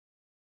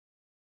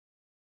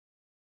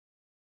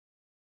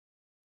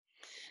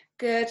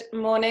Good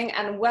morning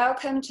and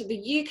welcome to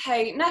the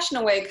UK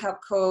National Wake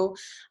Up Call.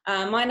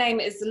 My name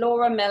is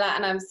Laura Miller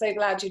and I'm so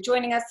glad you're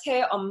joining us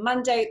here on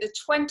Monday, the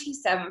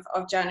 27th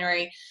of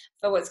January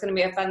for what's going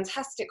to be a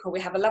fantastic call.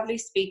 We have a lovely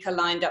speaker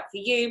lined up for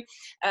you,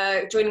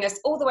 joining us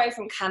all the way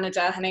from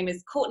Canada. Her name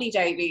is Courtney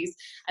Davies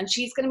and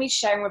she's going to be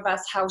sharing with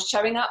us how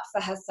showing up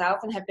for herself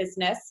and her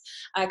business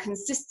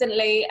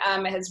consistently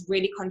has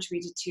really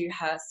contributed to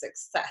her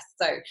success.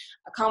 So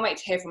I can't wait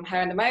to hear from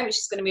her in a moment.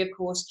 She's going to be, of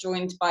course,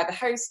 joined by the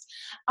host,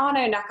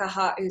 Arno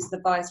Nakahart, who's the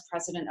Vice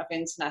President of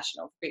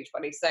International for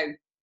Beachbody. So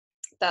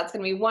that's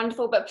going to be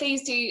wonderful, but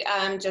please do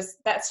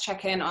let's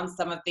check in on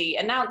some of the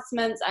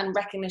announcements and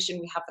recognition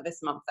we have for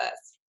this month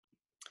first.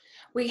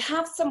 We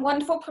have some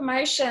wonderful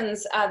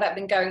promotions that have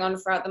been going on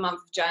throughout the month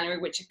of January,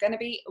 which are going to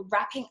be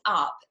wrapping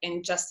up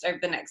in just over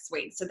the next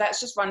week. So let's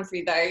just run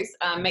through those.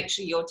 Make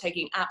sure you're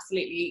taking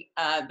absolutely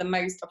the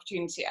most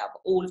opportunity out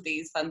of all of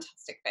these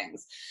fantastic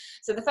things.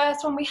 So the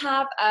first one we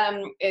have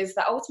is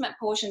the Ultimate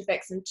Portion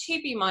Fix and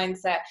To Be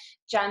Mindset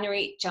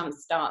January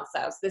Jumpstart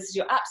Sales. This is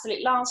your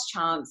absolute last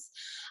chance.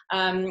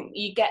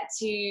 You get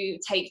to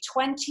take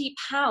 £20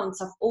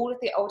 off all of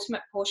the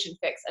Ultimate Portion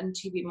Fix and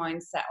To Be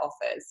Mindset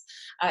offers,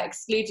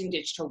 excluding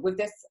digital. With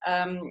this,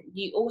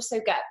 you also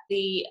get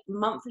the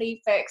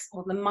monthly fix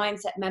or the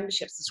Mindset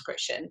membership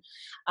subscription.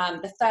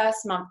 The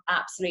first month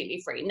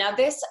absolutely free. Now,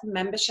 this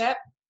membership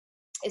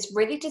is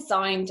really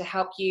designed to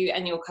help you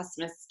and your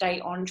customers stay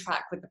on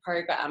track with the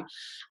program,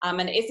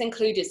 and it is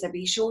included, so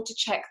be sure to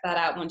check that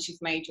out once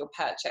you've made your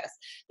purchase.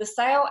 The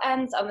sale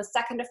ends on the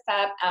 2nd of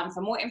Feb.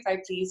 For more info,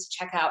 please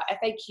check out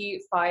FAQ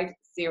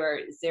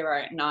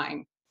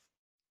 5009.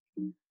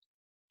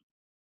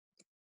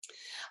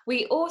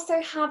 We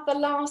also have the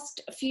last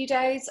few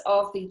days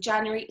of the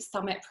January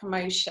Summit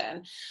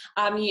promotion.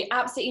 You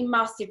absolutely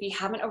must, if you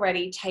haven't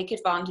already, take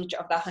advantage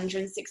of the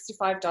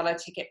 $165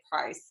 ticket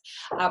price,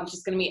 which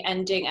is going to be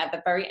ending at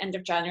the very end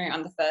of January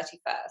on the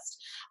 31st.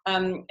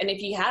 And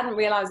if you hadn't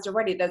realized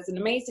already, there's an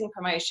amazing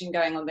promotion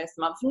going on this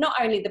month. Not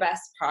only the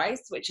best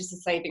price, which is a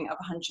saving of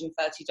 $130,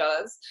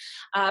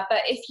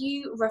 but if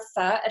you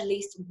refer at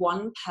least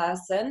one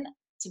person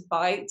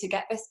to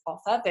get this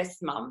offer this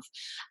month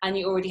and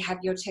you already have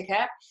your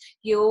ticket,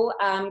 you'll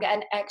get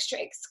an extra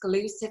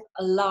exclusive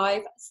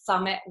live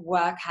summit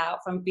workout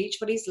from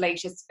Beachbody's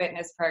latest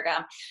fitness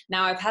program.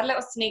 Now, I've had a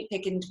little sneak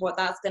peek into what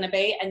that's going to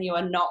be and you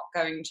are not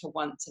going to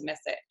want to miss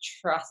it,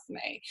 trust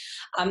me.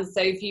 So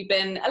if you've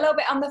been a little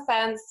bit on the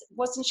fence,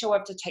 wasn't sure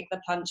whether to take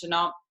the plunge or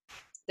not,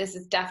 this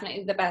is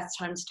definitely the best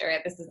time to do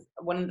it. This is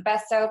one of the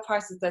best sale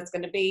prices there's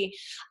going to be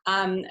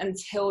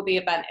until the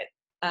event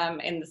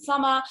in the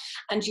summer,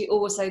 and you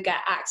also get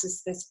access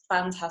to this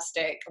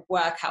fantastic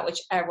workout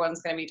which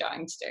everyone's going to be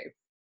dying to do.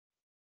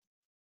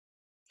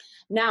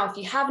 Now, if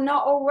you have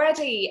not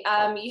already,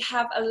 you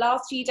have a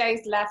last few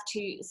days left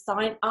to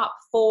sign up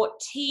for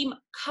Team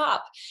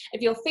Cup.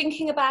 If you're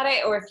thinking about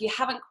it, or if you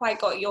haven't quite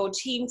got your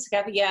team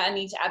together yet and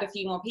need to add a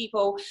few more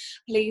people,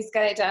 please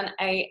get it done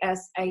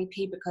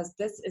ASAP, because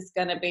this is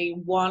going to be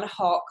one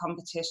hot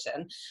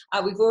competition.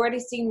 We've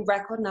already seen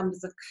record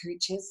numbers of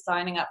coaches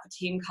signing up for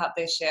Team Cup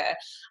this year.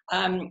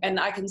 And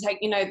I can take,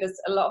 there's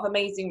a lot of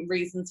amazing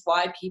reasons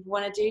why people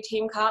want to do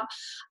Team Cup.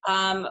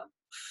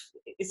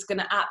 It's going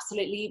to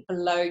absolutely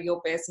blow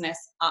your business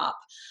up.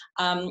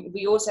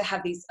 We also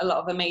have a lot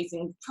of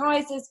amazing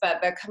prizes,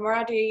 but the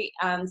camaraderie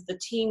and the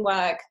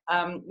teamwork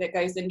that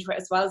goes into it,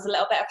 as well as a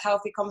little bit of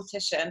healthy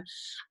competition,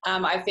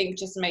 I think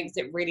just makes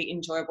it really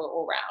enjoyable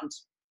all round.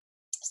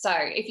 So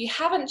if you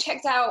haven't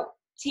checked out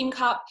Team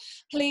Cup,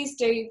 please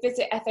do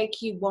visit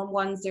FAQ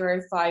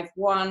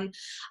 11051.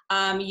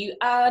 You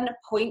earn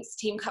points,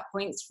 Team Cup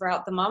points,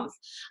 throughout the month,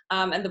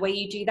 and the way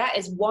you do that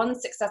is 1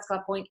 Success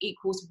Club point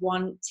equals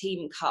 1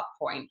 Team Cup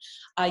point.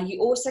 You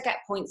also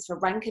get points for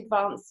rank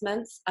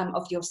advancements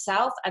of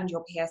yourself and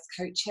your PS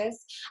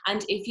coaches,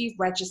 and if you've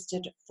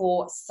registered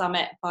for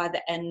Summit by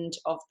the end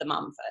of the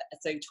month,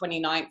 so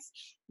 29th,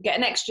 get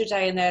an extra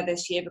day in there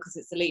this year because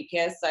it's a leap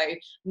year, so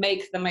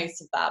make the most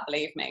of that,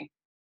 believe me.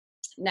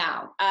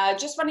 Now,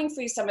 just running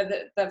through some of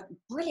the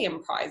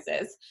brilliant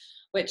prizes,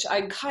 which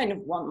I kind of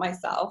want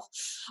myself.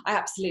 I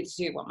absolutely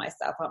do want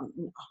myself. I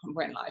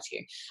won't lie to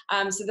you.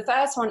 So the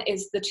first one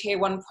is the Tier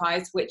 1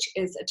 prize, which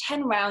is a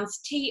 10 rounds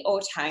tea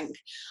or tank.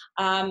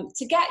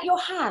 To get your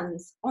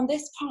hands on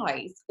this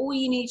prize, all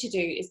you need to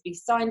do is be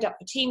signed up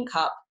for Team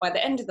Cup by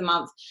the end of the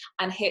month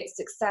and hit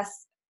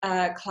Success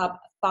Club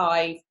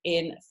 5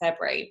 in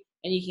February.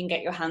 And you can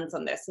get your hands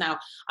on this. Now,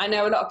 I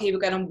know a lot of people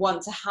are going to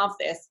want to have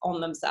this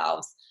on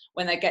themselves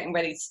when they're getting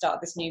ready to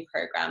start this new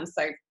program.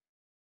 So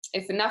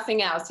if for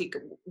nothing else, you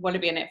want to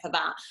be in it for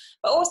that.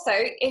 But also,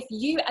 if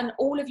you and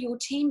all of your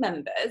team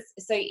members,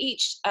 so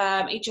each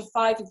of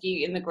 5 of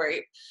you in the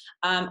group,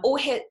 all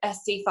hit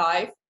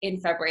SC5 in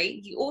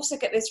February, you also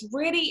get this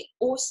really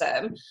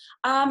awesome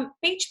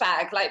beach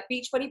bag, like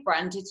Beachbody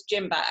branded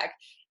gym bag.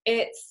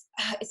 It's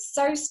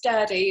so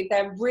sturdy.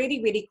 They're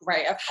really, really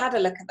great. I've had a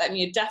look at them.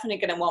 You're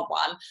definitely going to want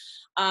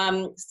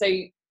one. So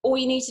all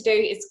you need to do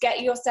is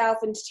get yourself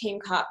into Team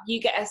Cup,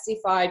 you get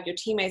SC5, your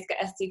teammates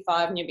get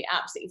SC5, and you'll be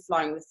absolutely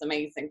flying with this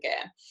amazing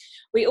gear.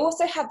 We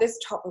also have this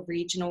top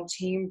regional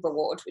team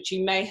reward, which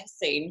you may have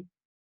seen.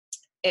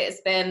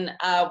 It's been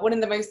one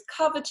of the most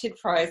coveted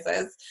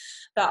prizes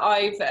that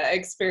I've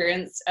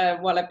experienced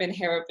while I've been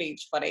here at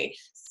Beachbody.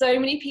 So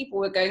many people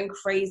were going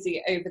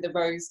crazy over the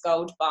rose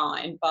gold bar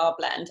in Bar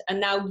Blend, and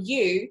now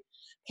you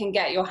can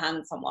get your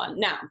hands on one.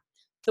 Now,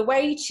 the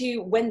way to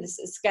win this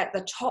is get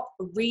the top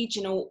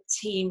regional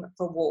team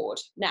reward.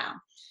 Now,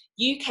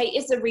 UK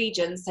is a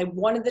region, so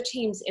one of the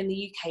teams in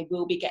the UK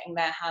will be getting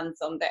their hands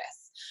on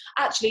this.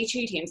 Actually,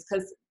 two teams,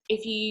 because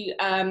if you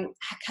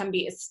can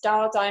be a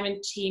star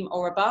diamond team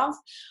or above,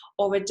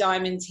 or a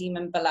diamond team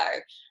and below.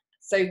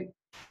 So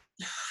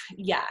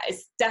yeah,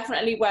 it's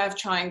definitely worth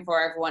trying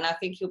for everyone. I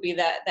think you'll be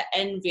the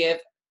envy of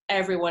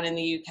everyone in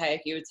the UK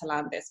if you were to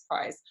land this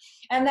prize.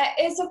 And there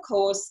is, of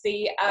course,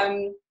 the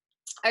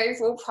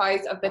overall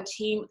prize of the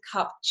Team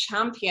Cup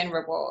Champion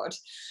reward.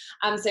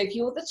 So if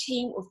you're the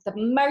team with the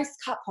most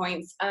cup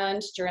points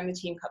earned during the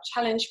Team Cup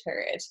Challenge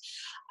period,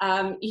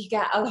 you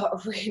get a lot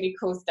of really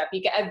cool stuff.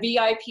 You get a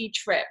VIP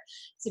trip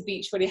to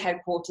Beachbody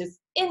headquarters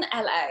in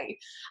LA,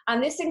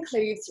 and this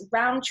includes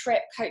round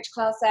trip coach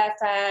class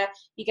airfare,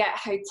 you get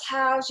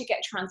hotels, you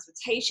get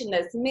transportation,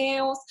 there's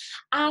meals,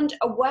 and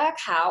a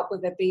workout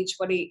with a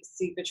Beachbody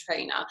super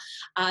trainer,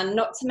 and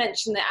not to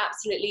mention the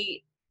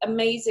absolutely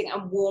amazing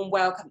and warm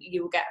welcome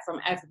you will get from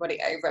everybody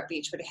over at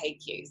Beachbody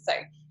HQ, so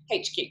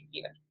HQ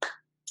even.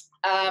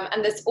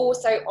 And there's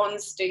also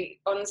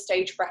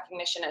on-stage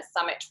recognition at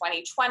Summit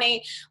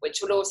 2020, which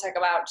will also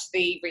go out to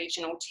the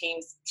regional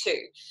teams too.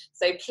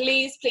 So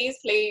please, please,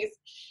 please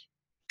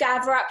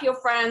gather up your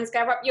friends,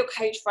 gather up your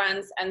coach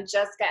friends, and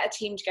just get a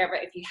team together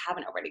if you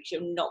haven't already, because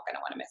you're not going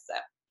to want to miss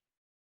it.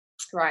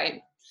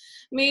 Right.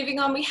 Moving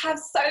on, we have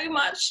so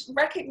much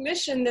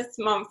recognition this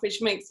month,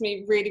 which makes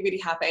me really, really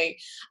happy.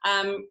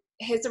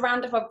 Here's a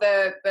roundup of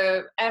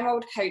the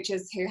Emerald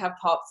coaches who have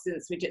popped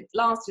since we did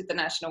last with the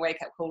National Wake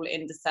Up Call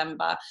in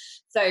December.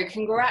 So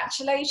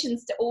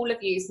congratulations to all of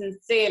you,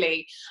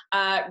 sincerely.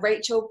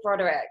 Rachel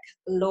Broderick,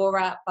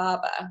 Laura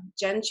Barber,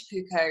 Jen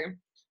Chapuco,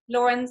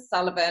 Lauren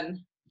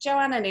Sullivan,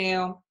 Joanna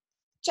Neal,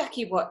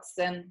 Jackie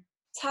Watson,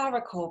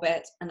 Tara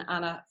Corbett, and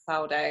Anna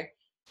Faldo.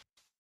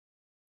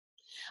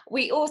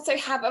 We also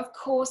have, of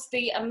course,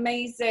 the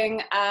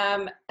amazing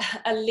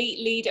Elite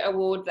Leader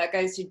Award that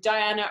goes to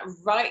Diana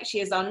Wright. She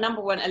is our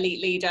 #1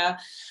 elite leader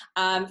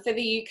for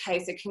the UK.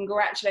 So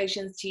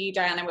congratulations to you,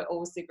 Diana. We're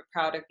all super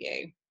proud of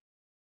you.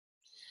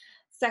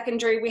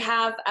 Secondary, we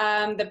have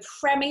the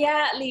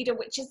Premier Leader,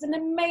 which is an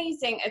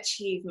amazing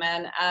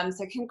achievement.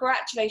 So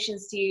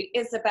congratulations to you,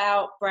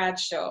 Isabel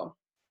Bradshaw.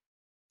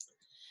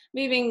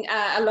 Moving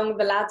along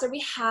the ladder,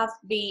 we have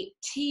the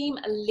Team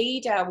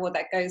Leader Award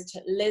that goes to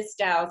Liz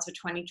Dowles for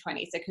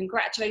 2020. So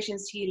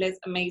congratulations to you, Liz,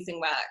 amazing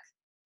work.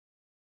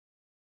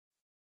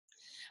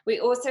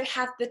 We also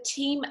have the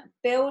Team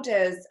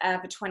Builders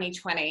for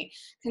 2020.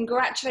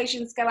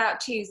 Congratulations go out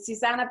to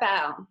Susanna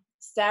Bell,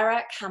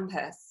 Sarah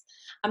Campus,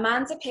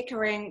 Amanda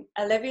Pickering,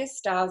 Olivia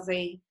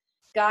Stasi,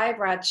 Guy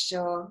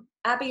Bradshaw,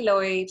 Abby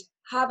Lloyd,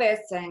 Harbir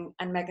Singh,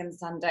 and Megan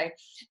Sunday.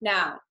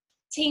 Now,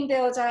 Team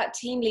Builder,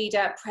 Team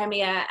Leader,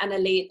 Premier, and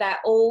Elite, they're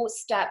all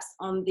steps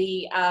on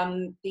the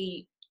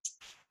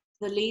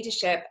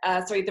leadership,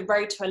 the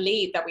road to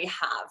elite that we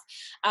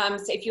have.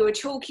 So if you're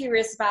at all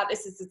curious about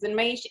this, this is an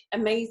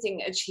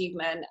amazing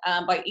achievement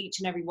by each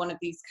and every one of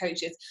these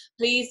coaches.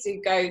 Please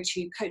do go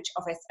to Coach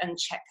Office and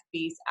check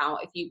these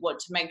out if you want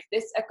to make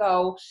this a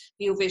goal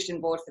for your vision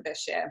board for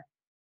this year.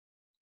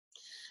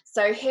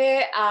 So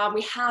here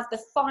we have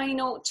the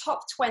final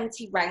top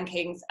 20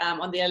 rankings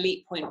on the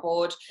Elite Point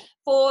board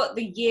for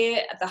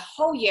the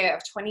whole year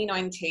of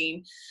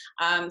 2019.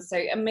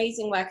 So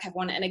amazing work,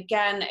 everyone. And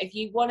again, if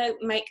you want to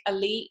make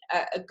Elite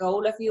a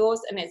goal of yours,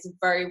 and it's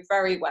very,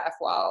 very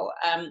worthwhile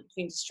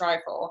thing to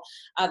strive for,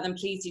 then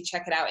please do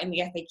check it out in the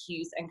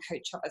FAQs and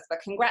Coach Office.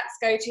 But congrats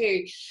go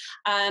to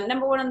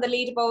 #1 on the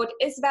leaderboard,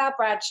 Isabel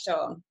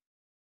Bradshaw,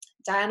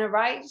 Diana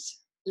Wright,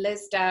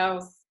 Liz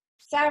Dowles,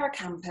 Sarah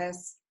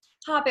Campus,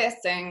 Harbir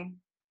Singh,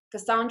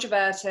 Cassandra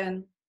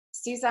Burton,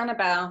 Susanna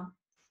Bell,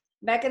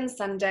 Megan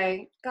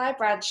Sunday, Guy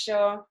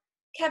Bradshaw,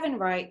 Kevin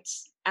Wright,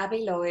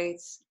 Abby Lloyd,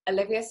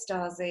 Olivia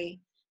Stasi,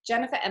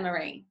 Jennifer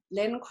Emery,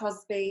 Lynn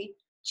Crosby,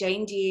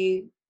 Jane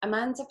Dew,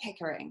 Amanda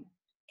Pickering,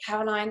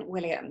 Caroline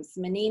Williams,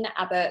 Menina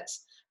Abbott,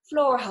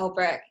 Flora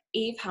Holbrook,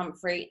 Eve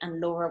Humphrey, and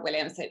Laura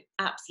Williams. So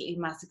absolutely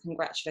massive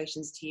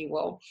congratulations to you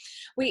all.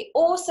 We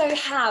also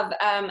have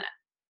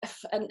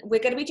and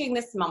we're going to be doing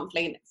this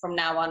monthly from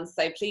now on,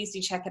 so please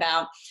do check it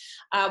out.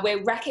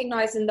 We're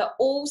recognizing the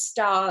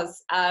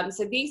all-stars.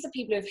 So these are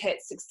people who've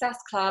hit Success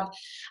Club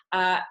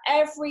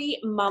every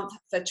month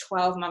for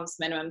 12 months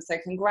minimum. So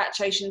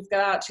congratulations go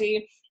out to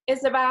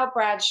Isabel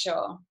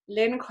Bradshaw,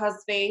 Lynn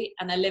Crosby,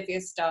 and Olivia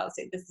Starr.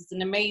 So this is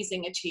an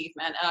amazing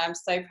achievement, and I'm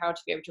so proud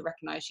to be able to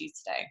recognize you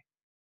today.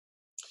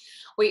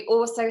 We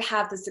also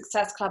have the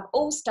Success Club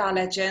All-Star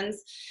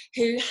Legends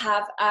who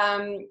have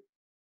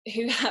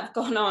who have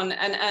gone on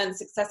and earned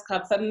Success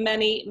Club for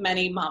many,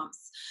 many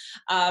months.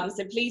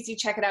 So please do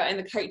check it out in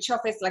the coach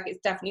office. Like,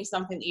 it's definitely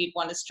something that you'd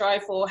want to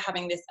strive for,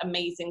 having this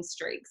amazing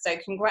streak. So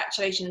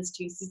congratulations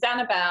to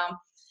Susanna Bell,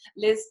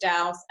 Liz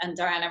Dowse, and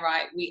Diana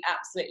Wright. We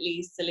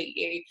absolutely salute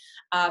you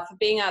for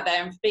being out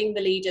there and for being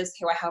the leaders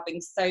who are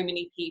helping so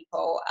many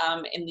people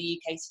in the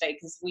UK today,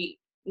 because we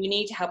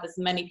need to help as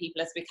many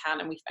people as we can,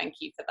 and we thank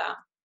you for that.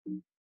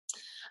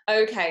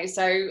 Okay,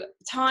 so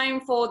time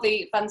for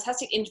the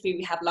fantastic interview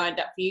we have lined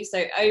up for you.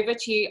 So over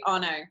to you,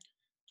 Arno.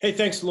 Hey,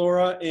 thanks,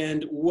 Laura,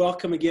 and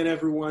welcome again,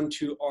 everyone,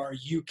 to our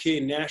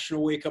UK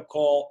National Wake Up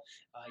Call.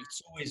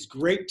 It's always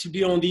great to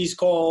be on these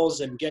calls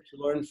and get to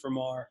learn from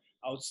our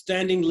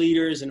outstanding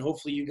leaders, and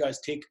hopefully you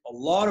guys take a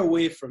lot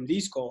away from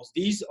these calls.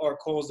 These are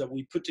calls that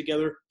we put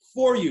together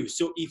for you.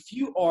 So if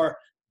you are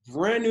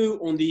brand new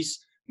on these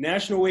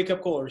National Wake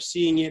Up Call or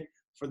seeing it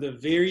for the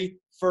very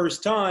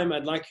first time,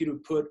 I'd like you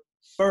to put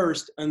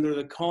first under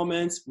the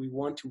comments. We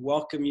want to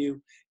welcome you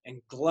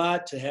and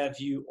glad to have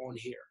you on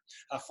here.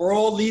 For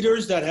all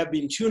leaders that have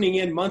been tuning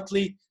in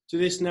monthly to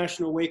this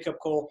National Wake Up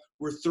Call,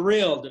 we're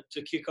thrilled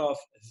to kick off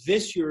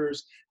this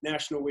year's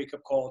National Wake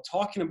Up Call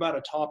talking about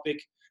a topic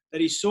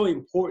that is so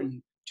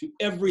important to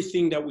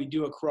everything that we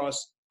do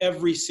across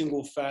every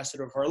single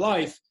facet of our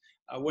life,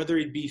 whether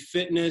it be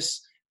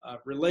fitness,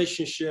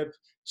 relationship,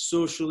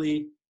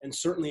 socially, and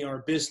certainly our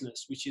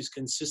business, which is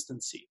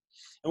consistency.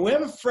 And we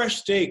have a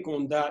fresh take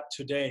on that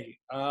today.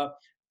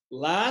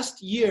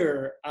 Last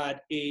year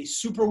at a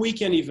Super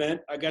Weekend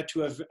event I got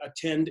to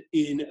attend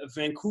in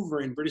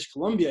Vancouver in British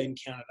Columbia in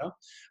Canada,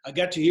 I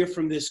got to hear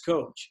from this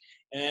coach.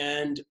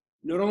 And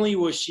not only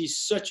was she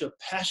such a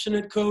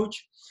passionate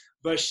coach,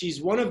 but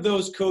she's one of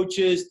those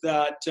coaches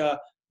that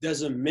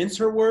doesn't mince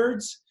her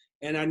words.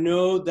 And I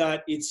know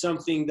that it's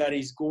something that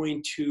is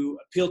going to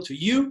appeal to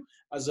you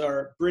as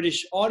our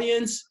British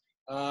audience.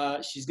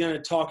 She's going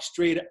to talk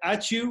straight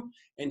at you,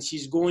 and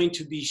she's going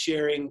to be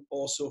sharing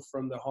also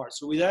from the heart.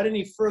 So without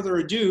any further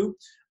ado,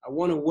 I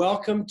want to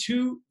welcome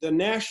to the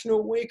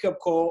National Wake Up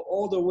Call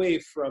all the way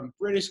from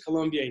British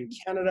Columbia in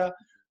Canada,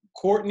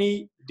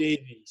 Courtney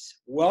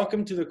Davies.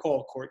 Welcome to the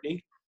call,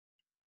 Courtney.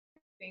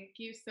 Thank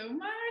you so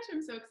much.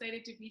 I'm so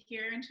excited to be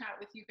here and chat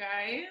with you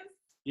guys.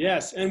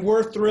 Yes, and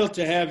we're thrilled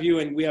to have you,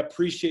 and we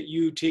appreciate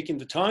you taking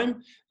the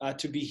time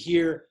to be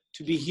here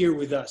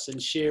with us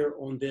and share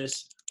on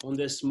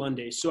this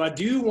Monday. So I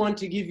do want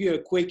to give you a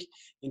quick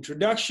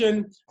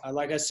introduction.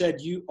 Like I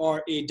said, you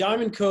are a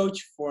diamond coach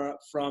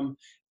from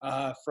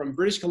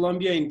British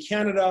Columbia in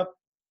Canada.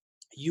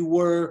 You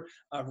were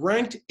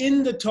ranked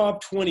in the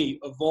top 20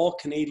 of all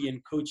Canadian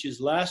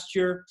coaches last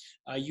year.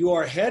 You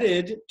are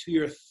headed to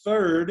your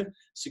third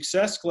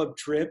Success Club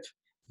trip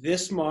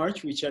this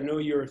March, which I know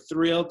you're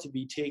thrilled to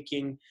be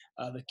taking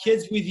the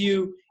kids with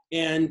you.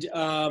 And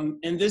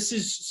this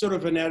is sort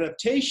of an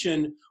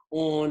adaptation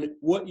on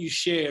what you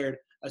shared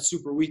at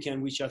Super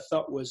Weekend, which I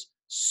thought was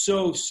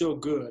so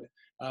good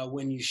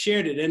when you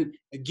shared it. And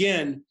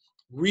again,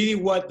 really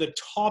what the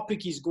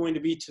topic is going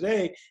to be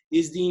today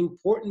is the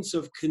importance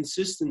of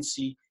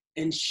consistency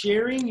and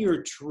sharing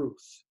your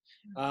truth.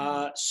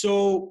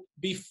 So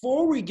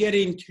before we get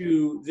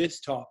into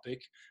this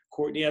topic,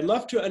 Courtney, I'd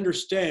love to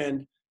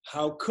understand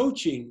how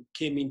coaching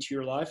came into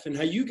your life and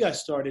how you got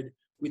started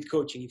with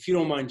coaching, if you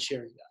don't mind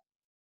sharing that.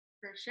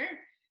 For sure.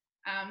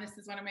 This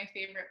is one of my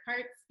favorite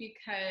parts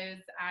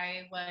because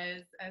I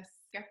was a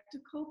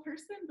skeptical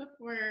person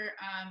before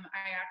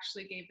I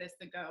actually gave this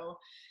a go.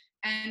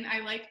 And I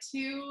like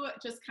to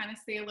just kind of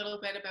say a little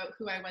bit about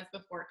who I was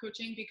before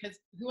coaching, because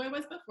who I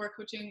was before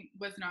coaching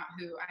was not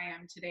who I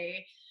am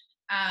today.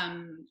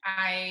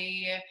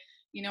 I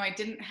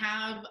didn't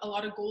have a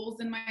lot of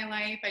goals in my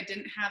life. I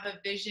didn't have a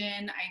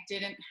vision. I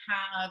didn't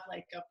have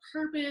like a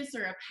purpose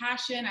or a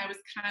passion. I was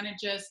kind of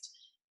just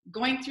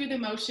going through the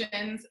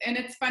motions. And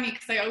it's funny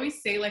because I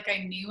always say like I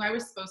knew I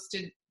was supposed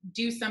to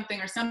do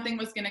something, or something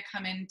was going to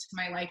come into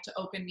my life to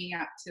open me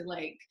up to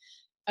like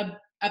a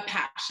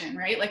passion,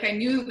 right? Like I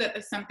knew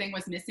that something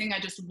was missing. I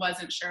just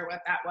wasn't sure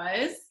what that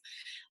was.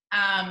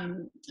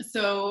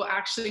 So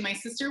actually my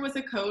sister was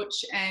a coach,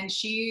 and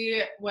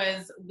she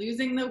was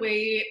losing the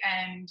weight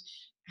and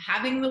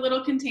having the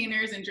little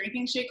containers and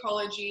drinking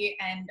Shakeology,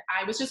 and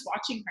I was just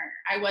watching her.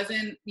 I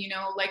wasn't,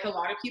 like a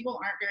lot of people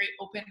aren't very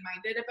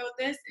open-minded about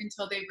this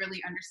until they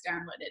really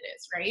understand what it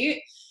is,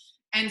 right?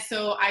 And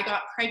so I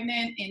got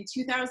pregnant in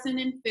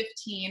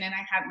 2015, and I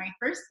had my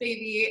first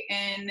baby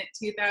in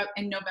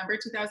November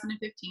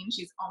 2015.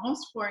 She's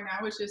almost 4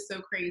 now, which is so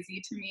crazy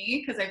to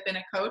me because I've been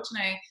a coach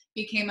and I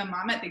became a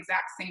mom at the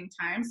exact same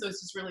time. So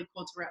it's just really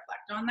cool to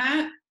reflect on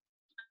that.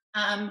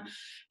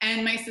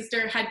 And my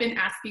sister had been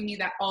asking me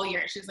that all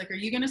year. She's like, are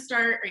you going to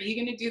start? Are you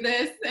going to do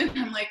this? And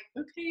I'm like,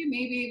 okay,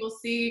 maybe we'll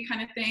see,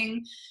 kind of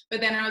thing.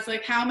 But then I was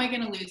like, how am I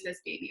going to lose this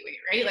baby weight,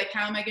 right? Like,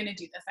 how am I going to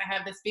do this? I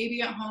have this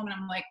baby at home, and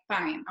I'm like,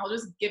 fine, I'll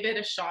just give it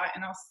a shot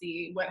and I'll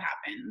see what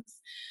happens.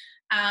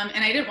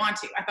 And I didn't want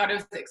to. I thought it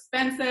was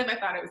expensive. I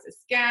thought it was a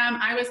scam.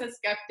 I was a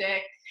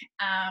skeptic,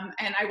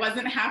 and I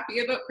wasn't happy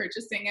about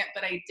purchasing it,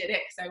 but I did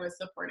it because I was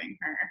supporting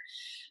her.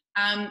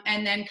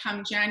 And then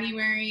come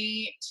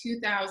January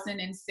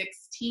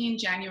 2016,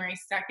 January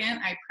 2nd,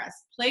 I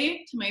pressed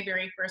play to my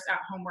very first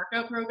at-home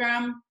workout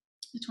program,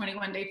 the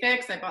 21 Day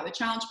Fix. I bought the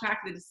challenge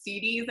pack, the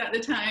CDs at the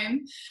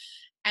time.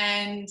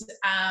 And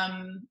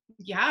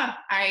yeah,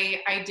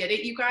 I did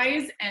it, you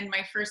guys. And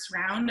my first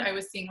round, I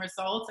was seeing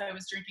results. I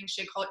was drinking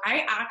Shakeology.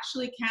 I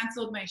actually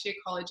canceled my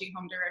Shakeology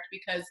Home Direct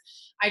because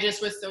I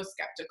just was so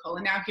skeptical.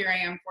 And now here I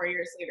am 4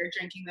 years later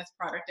drinking this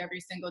product every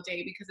single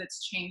day because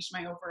it's changed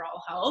my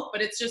overall health.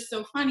 But it's just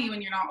so funny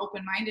when you're not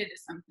open-minded to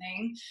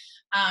something,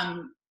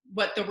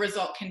 what the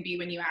result can be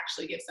when you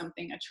actually give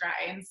something a try.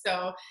 And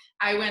so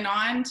I went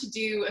on to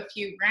do a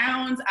few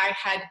rounds. I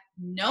had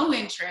no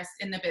interest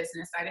in the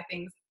business side of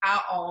things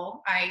at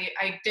all. I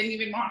didn't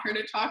even want her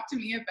to talk to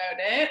me about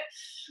it.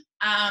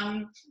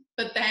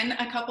 But then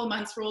a couple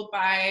months rolled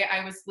by.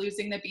 I was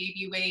losing the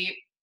baby weight.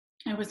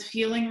 I was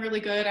feeling really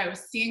good. I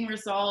was seeing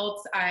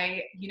results.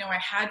 I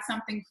had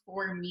something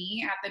for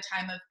me at the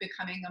time of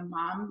becoming a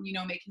mom,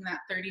 making that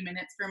 30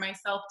 minutes for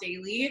myself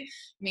daily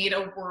made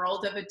a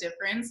world of a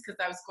difference because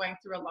I was going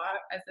through a lot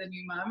as a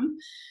new mom.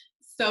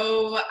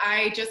 So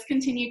I just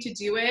continued to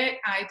do it.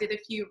 I did a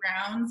few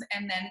rounds,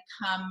 and then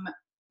come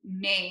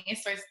May,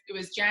 so it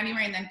was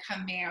January, and then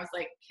come May, I was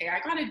like, okay, I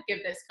got to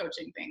give this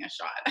coaching thing a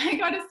shot. I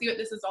got to see what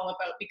this is all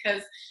about,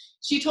 because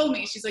she told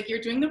me, she's like, you're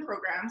doing the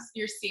programs,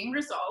 you're seeing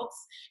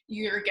results,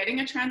 you're getting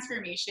a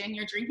transformation,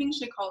 you're drinking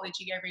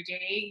Shakeology every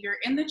day, you're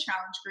in the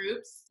challenge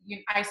groups.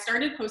 I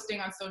started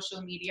posting on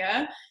social media,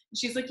 and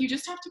she's like, you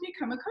just have to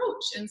become a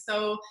coach. And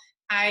so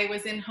I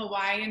was in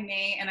Hawaii in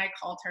May, and I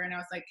called her and I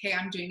was like, hey,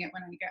 I'm doing it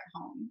when I get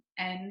home.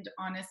 And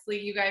honestly,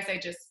 you guys,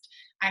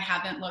 I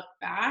haven't looked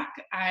back.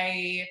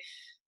 I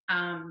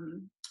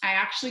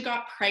actually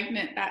got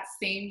pregnant that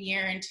same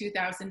year in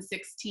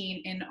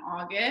 2016 in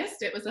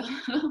August. It was a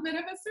little bit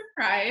of a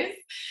surprise,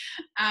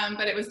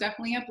 but it was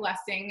definitely a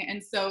blessing.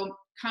 And so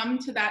come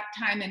to that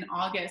time in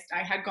August,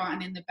 I had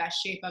gotten in the best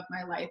shape of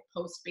my life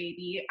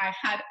post-baby. I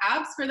had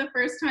abs for the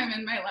first time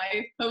in my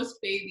life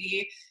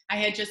post-baby. I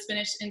had just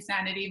finished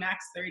Insanity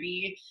Max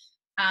 30.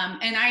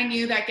 And I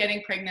knew that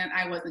getting pregnant,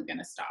 I wasn't going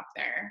to stop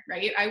there,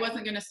 right? I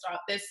wasn't going to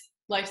stop. This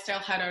lifestyle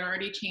had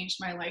already changed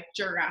my life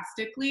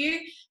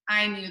drastically.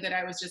 I knew that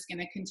I was just going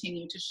to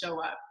continue to show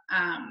up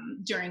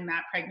during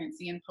that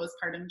pregnancy and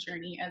postpartum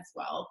journey as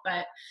well.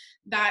 But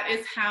that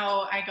is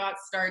how I got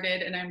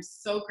started. And I'm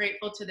so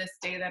grateful to this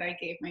day that I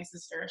gave my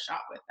sister a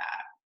shot with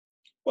that.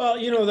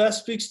 Well, that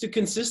speaks to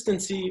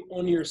consistency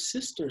on your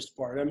sister's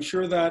part. I'm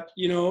sure that,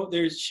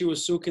 she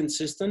was so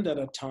consistent that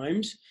at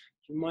times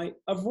you might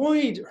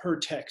avoid her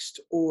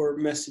text or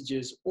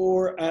messages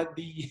or at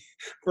the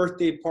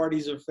birthday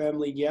parties or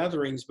family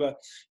gatherings. But,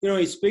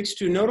 it speaks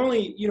to not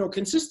only,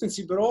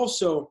 consistency, but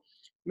also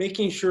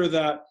making sure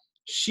that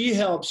she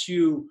helps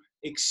you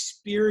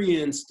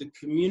experience the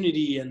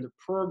community and the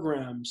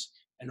programs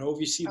and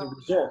obviously the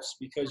results,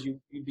 because you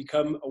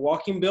become a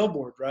walking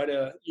billboard, right?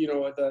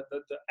 The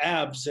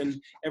abs and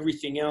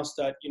everything else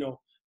that,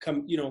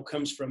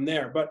 comes from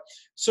there. But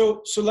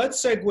so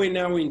let's segue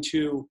now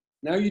into,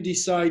 now you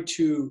decide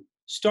to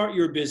start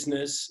your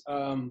business.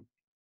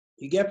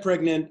 You get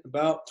pregnant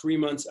about 3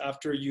 months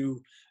after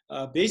you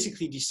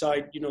basically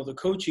decide, the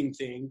coaching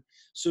thing.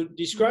 So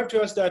describe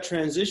to us that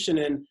transition,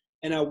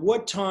 and at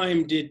what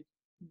time did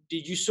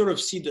you sort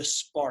of see the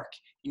spark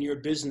in your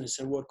business,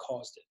 and what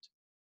caused it?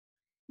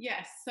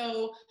 Yes.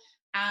 So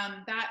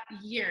that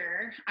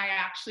year, I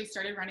actually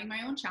started running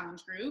my own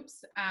challenge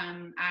groups.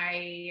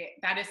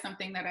 That is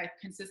something that I've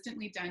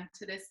consistently done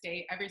to this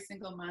day. Every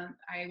single month,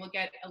 I will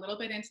get a little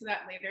bit into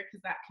that later,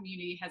 because that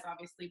community has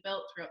obviously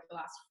built throughout the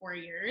last 4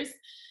 years.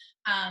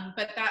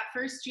 But that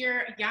first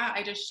year,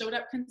 I just showed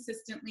up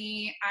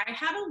consistently. I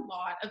had a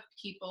lot of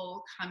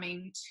people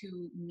coming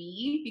to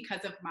me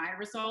because of my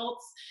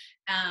results,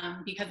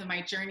 because of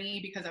my journey,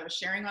 because I was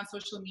sharing on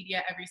social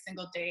media every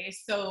single day.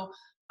 So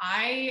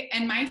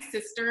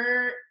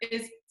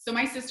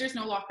my sister's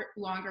no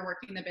longer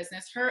working the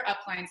business. Her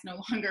upline's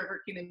no longer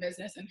working the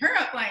business, and her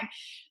upline.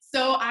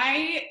 So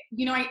I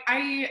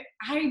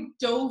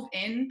dove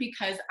in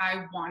because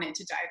I wanted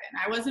to dive in.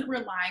 I wasn't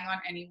relying on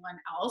anyone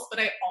else, but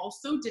I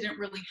also didn't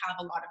really have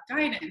a lot of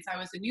guidance. I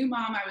was a new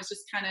mom. I was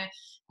just kind of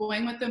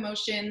going with the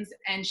motions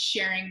and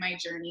sharing my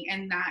journey.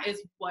 And that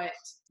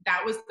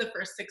was the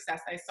first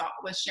success I saw,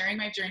 was sharing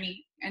my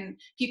journey and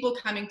people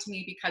coming to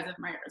me because of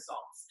my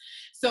results.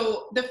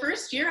 So the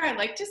first year, I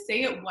like to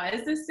say it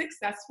was a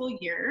successful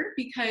year,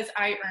 because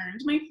I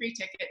earned my free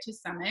ticket to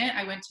Summit.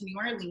 I went to New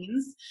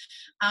Orleans,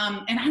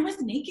 and I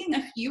was making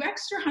a few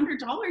extra $100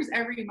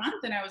 every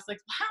month. And I was like,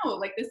 wow,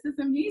 like this is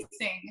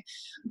amazing.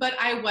 But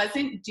I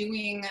wasn't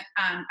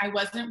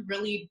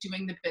really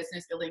doing the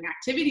business building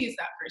activities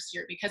that first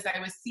year, because I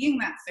was seeing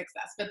that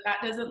success, but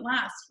that doesn't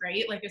last,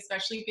 right? Like,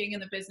 especially being in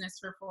the business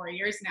for 4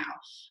 years now,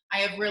 I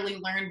have really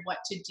learned what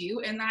to do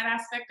in that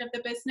aspect of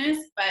the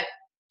business. But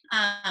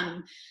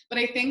But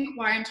I think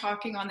why I'm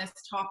talking on this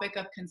topic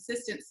of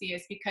consistency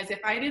is because if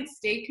I didn't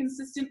stay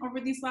consistent over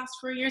these last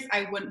 4 years,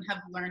 I wouldn't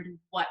have learned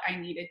what I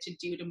needed to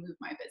do to move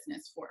my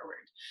business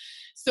forward.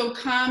 So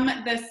come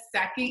the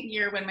second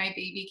year when my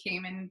baby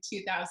came in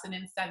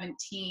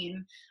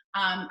 2017,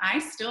 I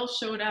still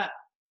showed up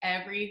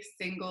every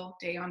single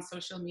day on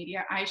social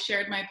media. I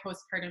shared my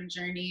postpartum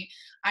journey.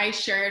 I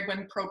shared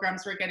when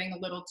programs were getting a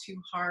little too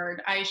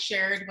hard. I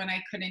shared when I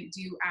couldn't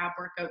do ab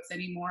workouts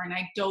anymore, and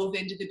I dove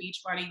into the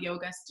Beachbody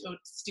yoga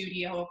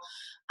studio.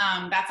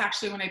 That's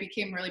actually when I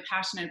became really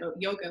passionate about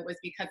yoga, was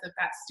because of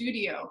that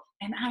studio.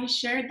 And I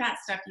shared that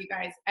stuff, you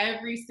guys,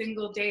 every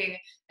single day.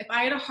 If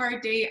I had a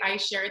hard day, I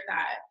shared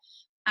that.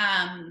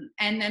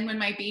 And then when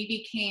my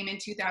baby came in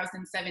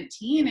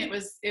 2017, it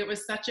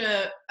was such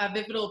a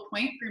pivotal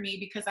point for me,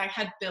 because I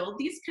had built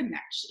these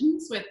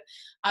connections with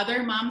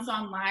other moms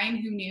online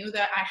who knew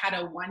that I had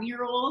a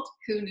 1-year-old,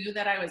 who knew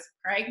that I was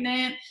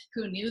pregnant,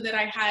 who knew that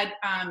I had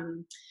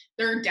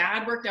their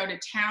dad worked out of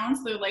town.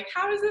 So they're like,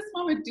 how is this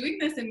mama doing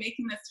this and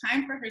making this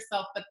time for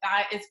herself? But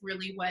that is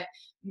really what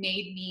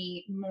made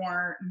me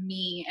more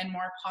me and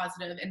more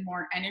positive and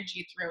more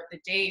energy throughout the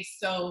day.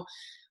 So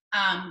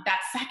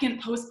that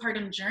second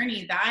postpartum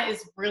journey, that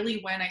is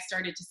really when I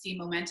started to see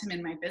momentum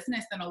in my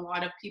business and a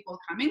lot of people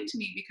coming to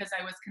me, because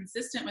I was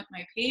consistent with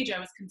my page. I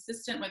was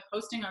consistent with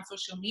posting on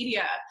social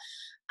media.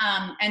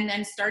 And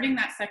then starting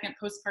that second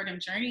postpartum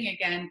journey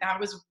again, that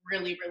was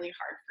really, really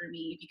hard for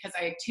me because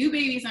I had 2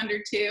 babies under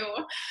 2.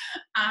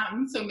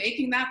 So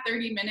making that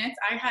 30 minutes,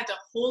 I had to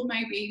hold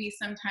my baby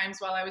sometimes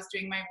while I was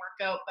doing my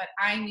workout, but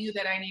I knew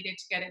that I needed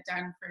to get it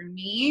done for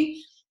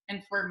me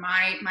and for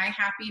my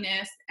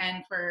happiness,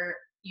 and for,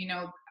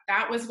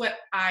 that was what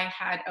I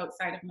had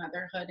outside of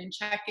motherhood. And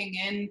checking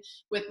in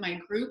with my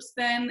groups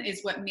then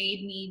is what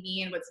made me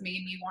me and what's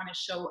made me want to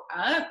show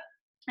up.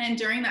 And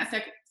during that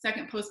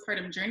second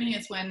postpartum journey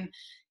is when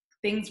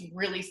things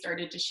really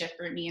started to shift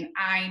for me. And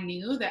I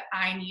knew that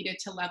I needed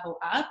to level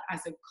up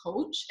as a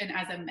coach and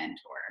as a mentor.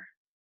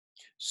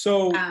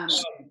 So I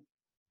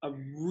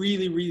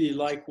really, really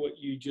like what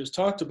you just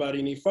talked about.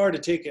 And if I were to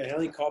take a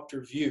helicopter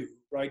view,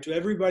 right, to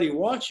everybody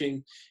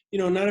watching,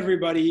 not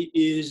everybody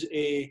is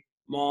a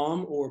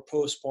mom or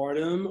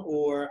postpartum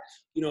or,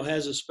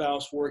 has a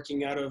spouse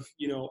working out of,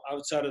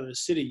 outside of the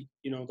city,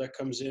 that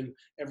comes in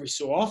every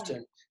so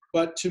often.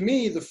 But to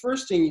me, the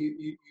first thing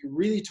you're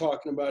really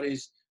talking about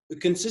is the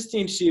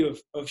consistency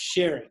of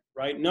sharing,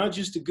 right? Not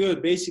just the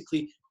good,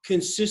 basically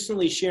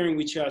consistently sharing,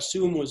 which I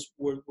assume was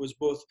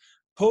both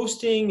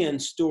posting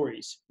and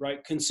stories,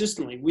 right?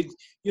 Consistently with,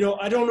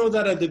 I don't know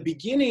that at the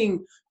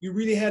beginning you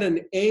really had an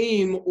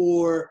aim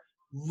or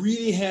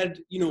really had,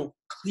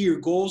 clear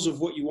goals of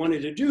what you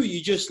wanted to do.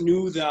 You just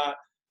knew that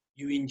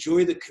you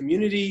enjoy the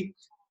community,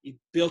 you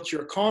built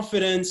your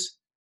confidence,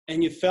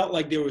 and you felt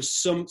like there was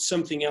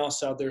something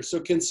else out there.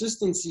 So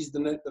consistency is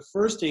the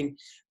first thing.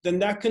 Then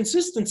that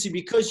consistency,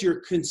 because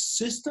you're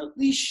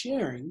consistently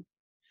sharing,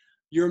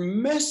 your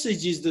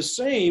message is the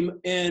same,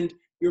 and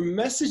your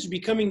message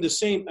becoming the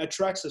same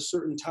attracts a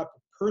certain type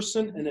of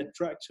person and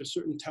attracts a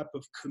certain type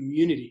of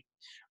community,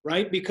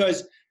 right?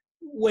 Because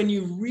when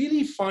you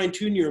really fine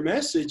tune your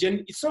message,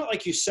 and it's not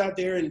like you sat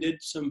there and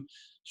did some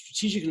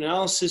strategic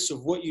analysis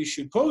of what you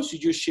should post, you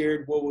just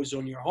shared what was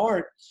on your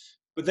heart.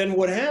 But then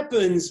what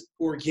happens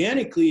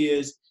organically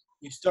is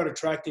you start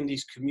attracting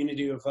these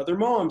community of other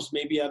moms,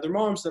 maybe other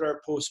moms that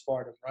are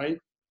postpartum, right?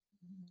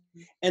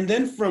 And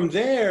then from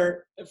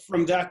there,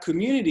 from that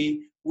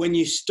community, when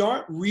you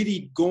start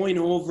really going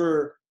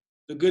over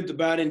the good, the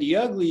bad, and the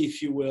ugly, if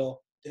you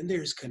will, then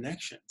there's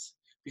connections,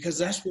 because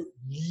that's what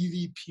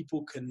really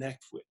people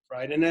connect with,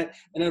 right? And I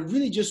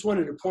really just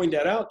wanted to point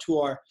that out to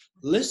our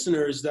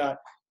listeners, that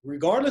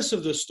regardless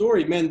of the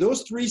story, man,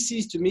 those 3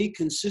 C's to me,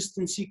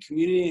 consistency,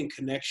 community, and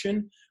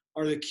connection,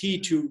 are the key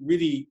to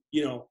really,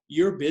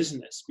 your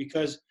business.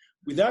 Because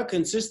without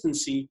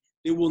consistency,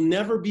 there will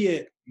never be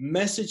a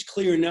message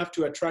clear enough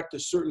to attract a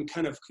certain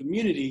kind of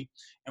community.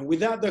 And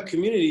without that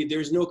community,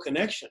 there's no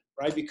connection,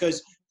 right?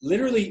 Because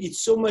literally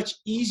it's so much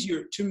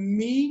easier. To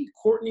me,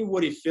 Courtney,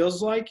 what it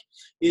feels like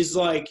is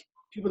like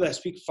people that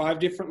speak 5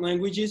 different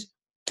languages,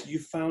 you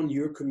found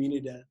your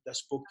community that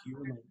spoke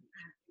your language.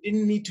 You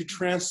didn't need to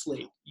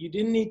translate. You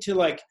didn't need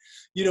to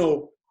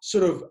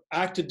sort of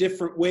act a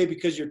different way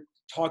because you're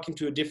talking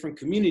to a different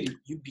community.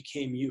 You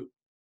became you,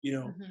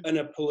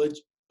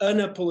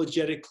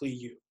 unapologetically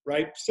you,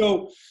 right?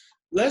 So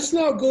let's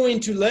now go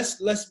into,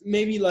 let's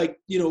maybe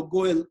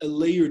go a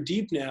layer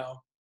deep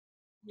now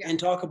and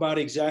talk about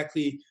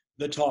exactly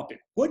the topic.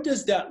 What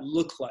does that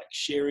look like,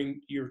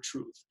 sharing your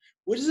truth?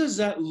 What does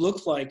that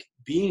look like,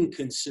 being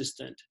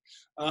consistent,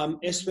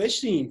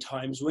 especially in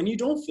times when you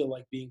don't feel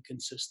like being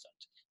consistent?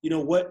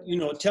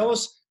 Tell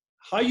us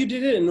how you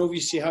did it, and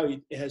obviously how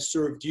it has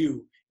served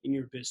you in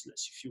your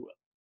business, if you will.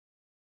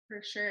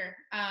 For sure.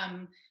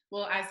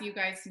 Well, as you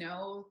guys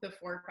know, the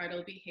 4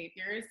 vital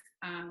behaviors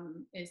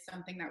is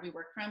something that we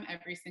work from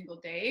every single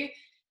day.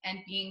 and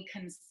being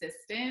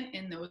consistent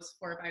in those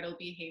 4 vital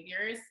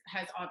behaviors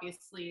has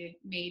obviously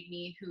made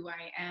me who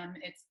I am.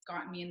 It's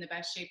gotten me in the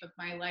best shape of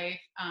my life.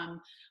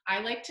 I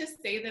like to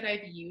say that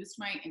I've used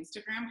my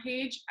Instagram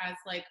page as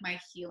like my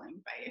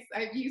healing vice.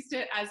 I've used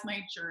it as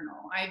my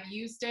journal. I've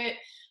used it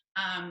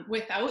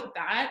without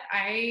that,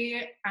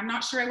 I'm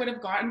not sure I would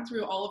have gotten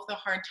through all of the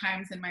hard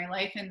times in my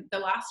life. And the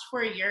last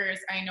 4 years,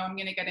 I know I'm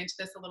going to get into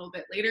this a little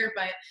bit later,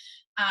 but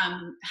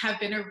have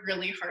been a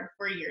really hard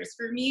 4 years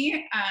for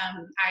me.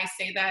 I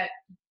say that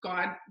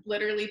God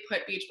literally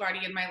put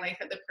Beachbody in my life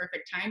at the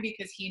perfect time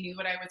because he knew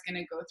what I was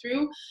going to go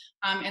through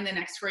in the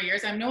next 4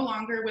 years. I'm no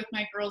longer with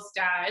my girl's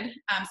dad.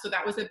 So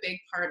that was a big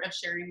part of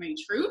sharing my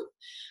truth.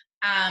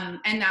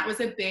 And that was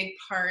a big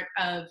part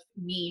of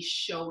me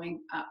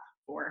showing up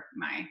for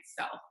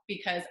myself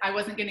because I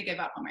wasn't going to give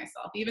up on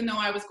myself. Even though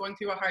I was going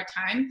through a hard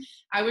time,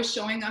 I was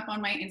showing up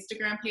on my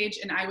Instagram page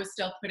and I was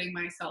still putting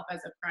myself as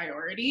a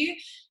priority.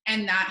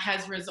 And that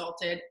has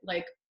resulted,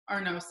 like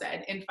Arnaud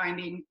said, in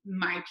finding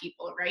my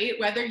people, right?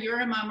 Whether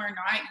you're a mom or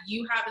not,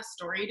 you have a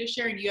story to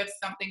share and you have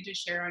something to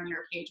share on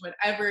your page,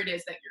 whatever it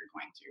is that you're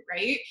going through,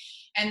 right?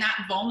 And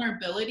that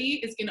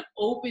vulnerability is going to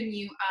open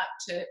you up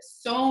to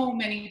so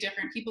many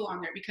different people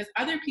on there because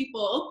other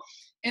people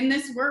in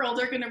this world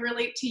are going to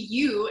relate to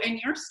you and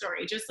your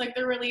story, just like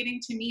they're relating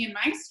to me and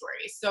my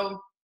story. So,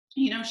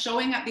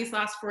 showing up these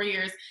last 4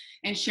 years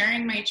and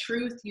sharing my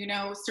truth,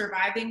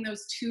 surviving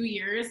those 2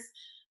 years,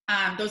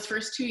 those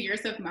first 2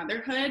 years of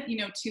motherhood,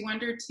 2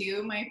 under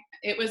 2,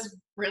 it was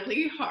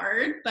really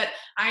hard, but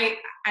I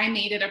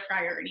made it a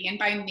priority. And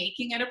by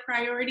making it a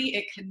priority,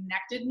 it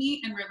connected me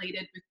and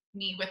related with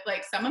me with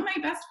like some of my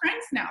best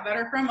friends now that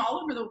are from all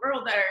over the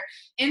world that are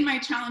in my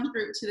challenge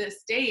group to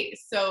this day.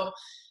 So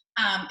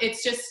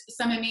it's just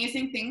some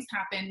amazing things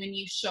happen when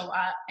you show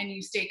up and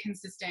you stay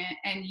consistent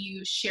and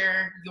you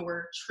share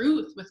your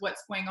truth with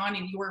what's going on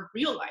in your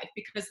real life,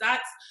 because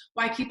that's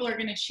why people are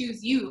going to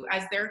choose you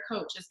as their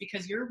coach, is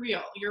because you're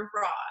real, you're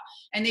raw,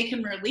 and they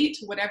can relate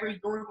to whatever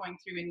you're going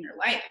through in your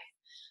life.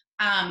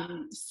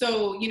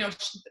 So,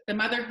 the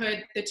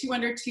motherhood, the 2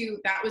 under 2,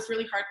 that was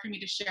really hard for me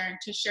to share, and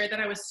to share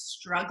that I was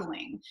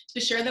struggling,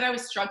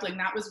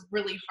 that was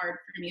really hard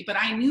for me. But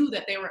I knew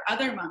that there were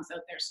other moms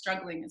out there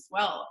struggling as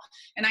well.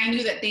 And I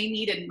knew that they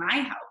needed my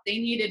help. They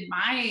needed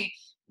my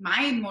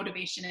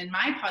motivation and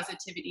my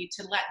positivity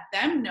to let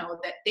them know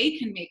that they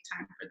can make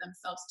time for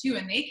themselves too,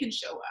 and they can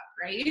show up,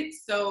 right?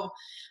 So,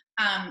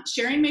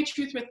 sharing my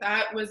truth with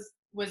that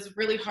was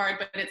really hard,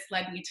 but it's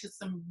led me to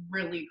some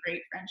really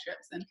great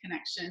friendships and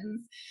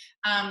connections.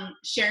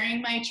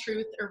 Sharing my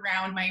truth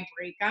around my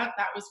breakup,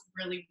 that was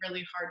really,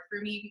 really hard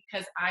for me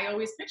because I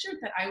always pictured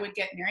that I would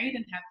get married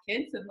and have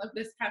kids and live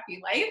this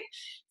happy life.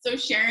 So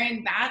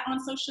sharing that on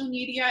social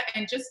media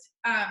and just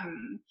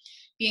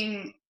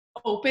being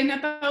open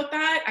about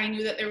that, I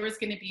knew that there was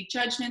going to be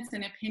judgments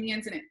and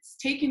opinions, and it's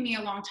taken me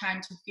a long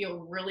time to feel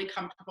really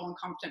comfortable and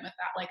confident with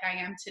that like I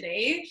am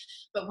today.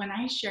 But when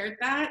I shared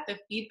that, the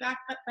feedback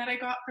that I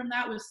got from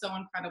that was so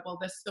incredible,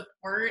 the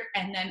support,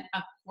 and then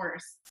of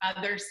course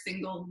other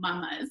single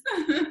mamas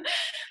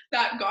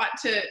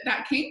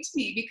that came to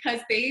me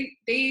because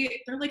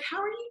they're like,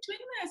 how are you doing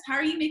this? How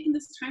are you making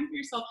this time for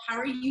yourself? How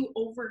are you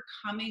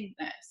overcoming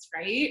this,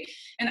 right?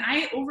 And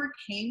I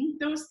overcame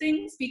those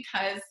things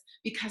because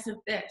of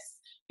this,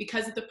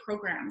 because of the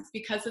programs,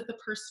 because of the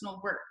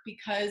personal work,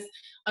 because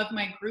of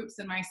my groups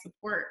and my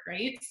support,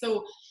 right?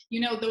 So,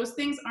 those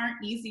things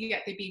aren't easy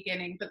at the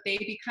beginning, but they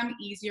become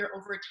easier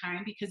over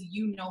time because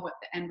you know what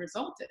the end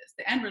result is.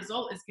 The end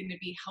result is going to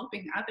be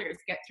helping others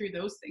get through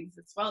those things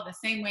as well,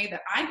 the same way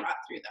that I got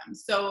through them.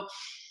 So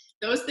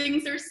those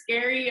things are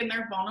scary and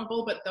they're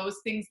vulnerable, but those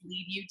things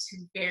lead you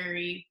to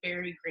very,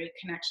 very great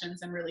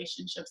connections and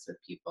relationships with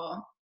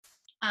people.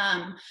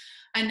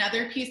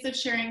 Another piece of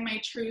sharing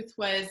my truth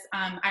was,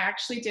 I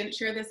actually didn't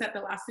share this at the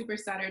last Super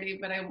Saturday,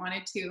 but I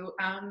wanted to.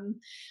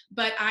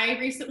 But I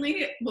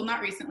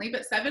not recently,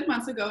 but 7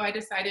 months ago, I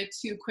decided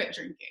to quit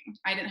drinking.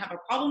 I didn't have a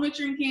problem with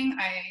drinking.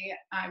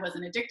 I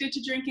wasn't addicted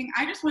to drinking.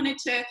 I just wanted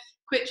to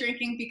quit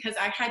drinking because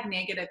I had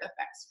negative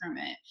effects from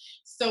it.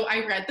 So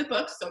I read the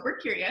book Sober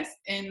Curious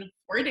in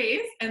 4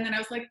 days, and then I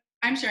was like,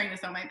 I'm sharing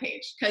this on my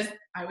page because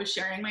I was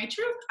sharing my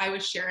truth. I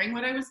was sharing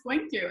what I was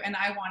going through, and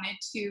I wanted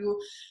to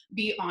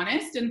be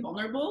honest and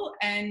vulnerable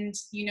and,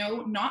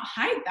 not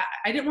hide that.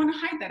 I didn't want to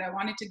hide that. I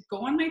wanted to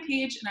go on my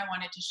page and I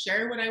wanted to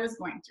share what I was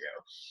going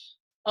through.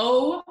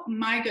 Oh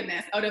my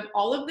goodness. Out of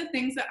all of the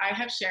things that I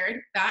have shared,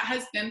 that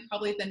has been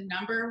probably the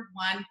number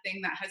one thing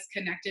that has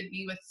connected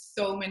me with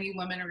so many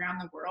women around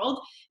the world.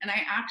 And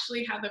I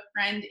actually have a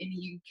friend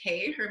in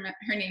UK,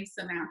 her name's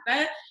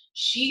Samantha.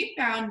 She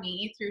found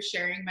me through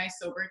sharing my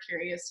Sober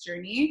Curious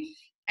journey.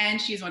 And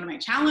she's one of my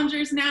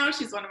challengers now.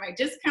 She's one of my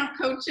discount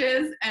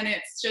coaches. And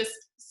it's just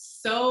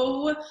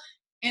so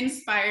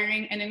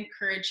inspiring and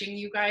encouraging,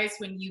 you guys,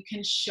 when you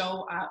can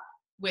show up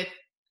with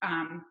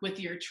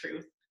your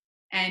truth.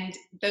 And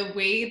the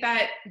way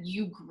that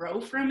you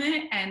grow from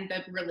it and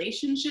the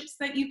relationships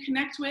that you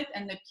connect with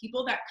and the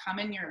people that come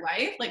in your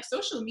life, like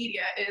social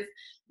media is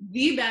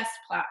the best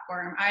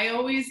platform. I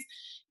always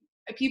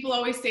people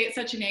always say it's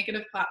such a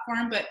negative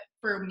platform, but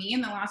for me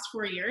in the last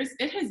 4 years,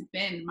 it has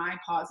been my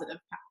positive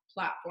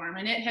platform,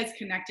 and it has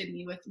connected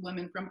me with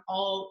women from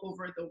all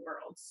over the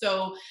world.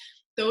 So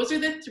those are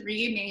the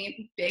three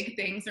main big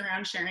things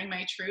around sharing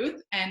my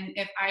truth. And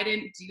if I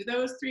didn't do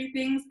those three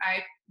things,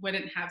 I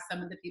wouldn't have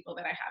some of the people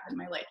that I have in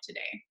my life today.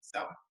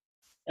 So.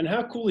 And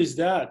how cool is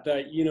that,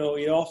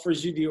 it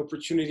offers you the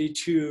opportunity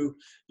to,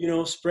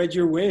 spread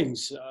your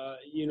wings,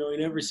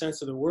 in every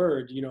sense of the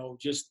word,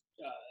 just,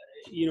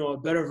 a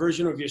better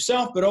version of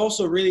yourself, but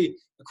also really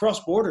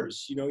across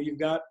borders. You've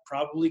got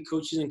probably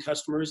coaches and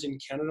customers in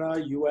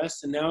Canada,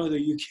 US, and now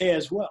the UK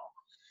as well,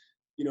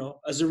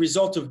 as a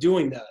result of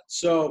doing that.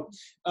 So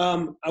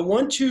I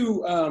want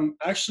to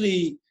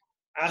actually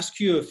ask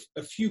you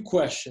a few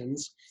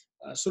questions,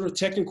 sort of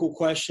technical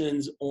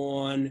questions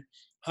on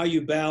how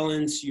you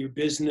balance your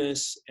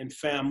business and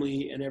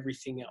family and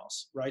everything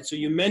else, right? So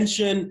you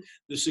mentioned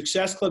the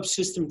Success Club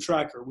System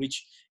Tracker,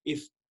 which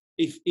if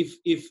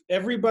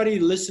everybody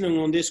listening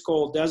on this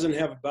call doesn't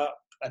have about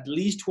at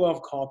least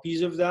 12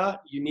 copies of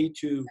that, you need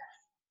to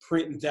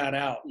print that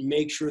out and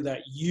make sure that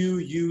you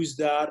use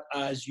that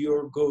as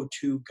your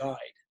go-to guide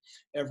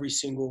every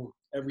single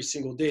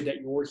day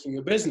that you're working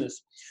your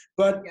business.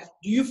 But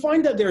do you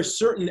find that there are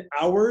certain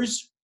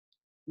hours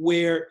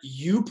where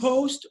you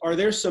post? Are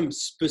there some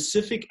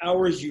specific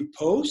hours you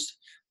post?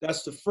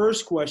 That's the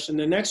first question.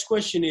 The next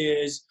question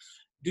is,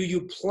 do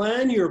you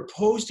plan your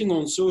posting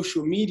on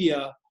social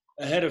media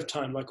ahead of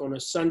time, like on a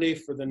Sunday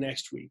for the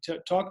next week?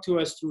 Talk to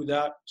us through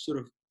that sort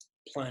of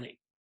planning.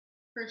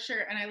 For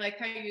sure. And I like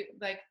how you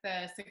like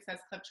the Success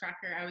Club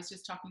Tracker. I was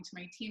just talking to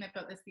my team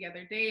about this the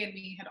other day, and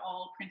we had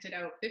all printed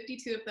out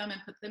 52 of them and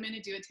put them in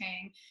a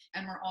duotang,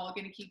 and we're all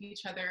going to keep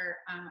each other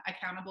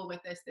accountable with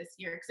this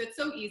year, because it's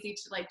so easy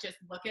to like just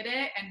look at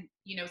it and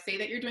say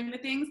that you're doing the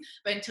things,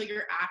 but until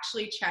you're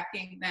actually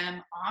checking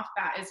them off,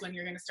 that is when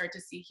you're going to start to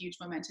see huge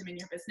momentum in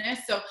your business.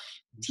 So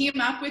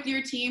team up with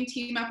your team,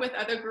 team up with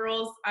other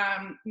girls,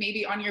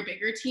 maybe on your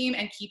bigger team,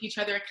 and keep each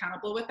other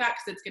accountable with that,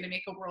 because it's going to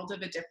make a world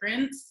of a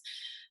difference.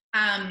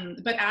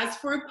 But as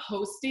for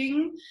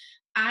posting,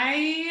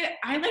 I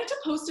like to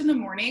post in the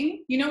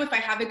morning. If I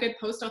have a good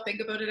post, I'll think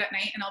about it at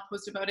night and I'll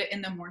post about it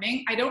in the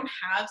morning. I don't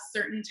have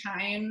certain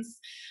times.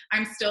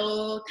 I'm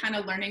still kind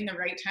of learning the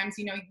right times.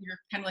 You're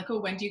kind of like, oh,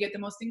 when do you get the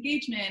most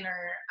engagement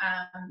or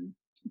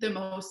the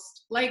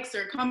most likes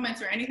or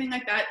comments or anything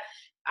like that?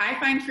 I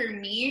find for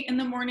me in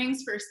the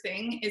mornings, first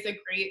thing is a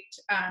great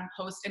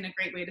post and a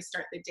great way to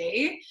start the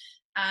day.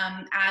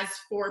 As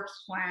for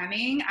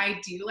planning,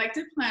 I do like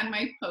to plan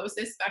my posts,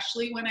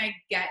 especially when I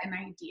get an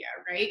idea,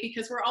 right?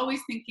 Because we're always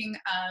thinking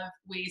of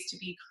ways to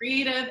be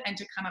creative and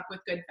to come up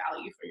with good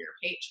value for your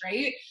page,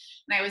 right?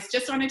 And I was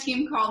just on a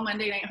team call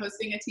Monday night,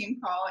 hosting a team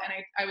call, and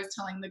I was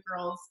telling the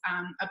girls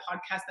a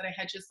podcast that I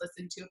had just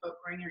listened to about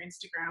growing your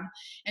Instagram.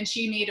 And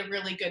she made a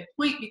really good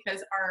point,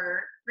 because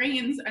our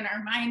brains and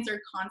our minds are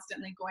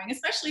constantly going,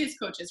 especially as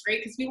coaches, right?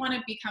 Because we want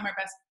to become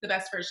the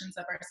best versions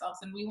of ourselves,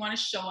 and we want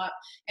to show up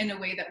in a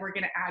way that we're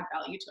going to add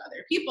value to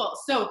other people.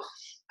 So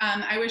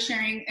I was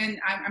sharing, and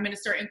I'm going to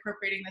start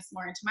incorporating this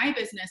more into my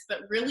business, but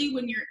really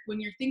when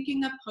you're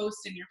thinking of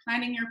posts and you're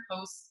planning your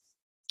posts,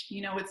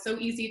 it's so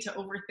easy to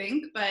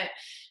overthink, but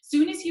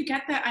soon as you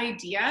get that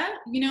idea,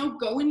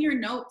 go in your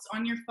notes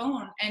on your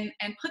phone and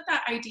put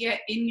that idea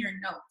in your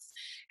notes.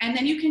 And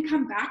then you can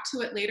come back to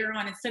it later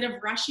on. Instead of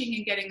rushing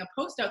and getting a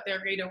post out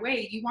there right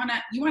away, you want to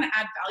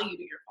add value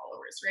to your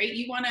followers, right?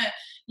 You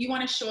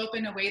want to show up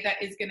in a way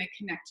that is going to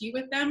connect you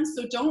with them.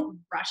 So don't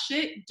rush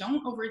it,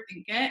 don't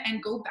overthink it,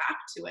 and go back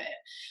to it.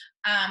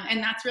 And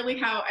that's really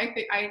how I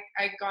think I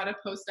got a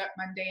post up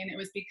Monday, and it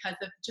was because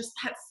of just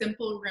that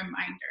simple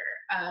reminder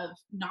of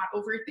not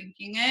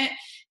overthinking it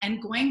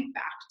and going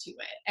back to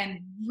it and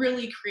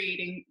really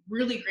creating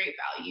really great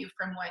value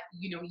from what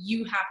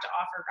you have to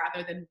offer,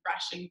 rather than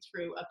rushing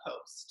through a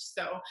post.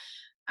 So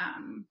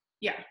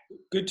yeah.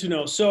 Good to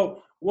know.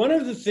 So one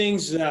of the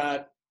things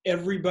that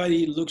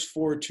everybody looks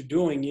forward to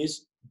doing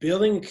is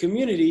building a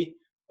community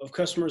of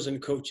customers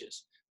and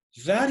coaches.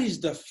 That is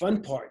the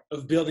fun part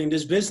of building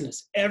this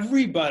business.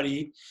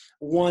 Everybody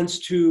wants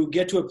to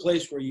get to a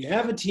place where you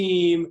have a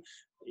team,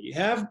 you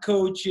have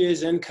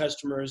coaches and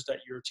customers that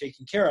you're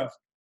taking care of.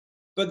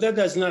 But that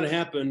does not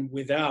happen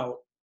without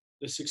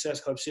the Success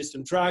Club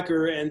System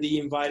Tracker and the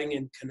inviting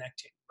and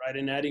connecting, right,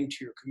 and adding to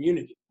your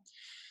community.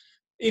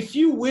 If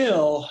you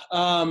will,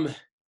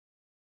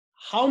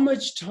 how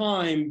much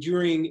time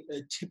during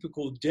a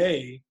typical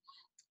day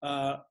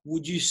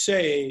would you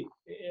say,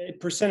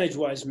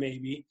 percentage-wise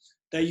maybe,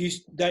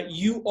 that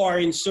you are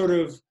in sort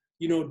of,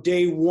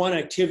 day one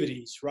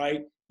activities,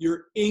 right?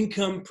 Your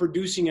income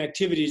producing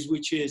activities,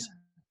 which is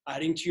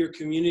adding to your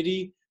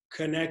community,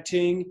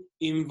 connecting,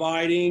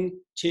 inviting,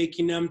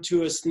 taking them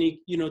to a sneak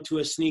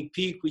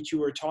peek, which you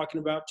were talking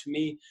about to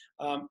me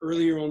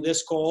earlier on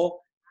this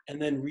call,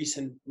 and then rinse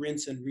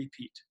and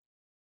repeat.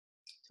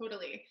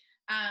 Totally.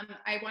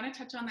 I want to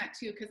touch on that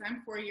too, because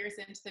I'm 4 years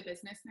into the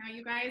business now,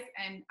 you guys,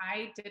 and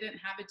I didn't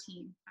have a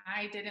team.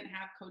 I didn't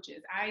have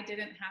coaches. I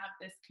didn't have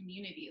this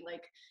community.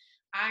 Like,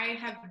 I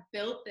have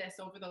built this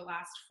over the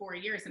last 4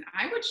 years, and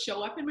I would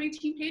show up in my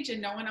team page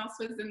and no one else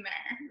was in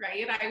there,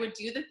 right? I would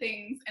do the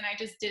things and I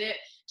just did it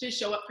to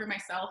show up for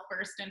myself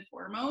first and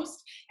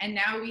foremost. And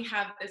now we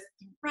have this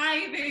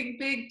thriving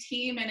big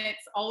team, and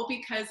it's all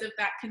because of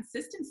that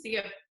consistency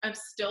of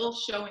still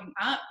showing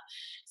up.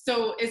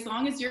 So as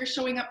long as you're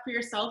showing up for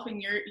yourself and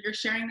you're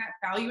sharing that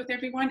value with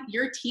everyone,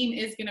 your team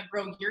is going to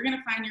grow. You're going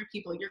to find your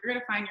people. You're going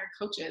to find your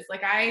coaches.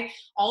 Like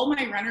all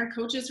my runner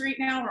coaches right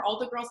now are all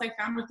the girls I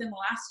found within the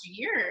last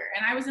year.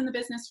 And I was in the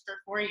business for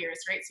 4 years,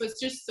 right? So it's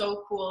just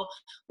so cool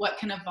what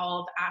can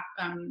evolve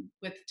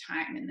with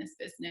time in this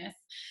business.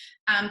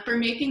 For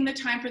making the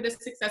time for the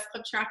Success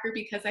Club tracker,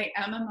 because I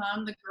am a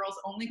mom, the girls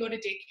only go to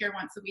daycare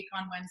once a week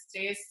on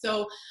Wednesdays.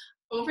 So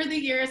over the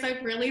years,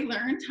 I've really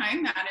learned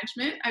time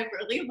management. I've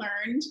really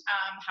learned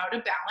how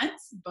to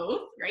balance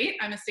both, right?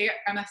 I'm a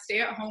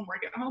stay-at-home,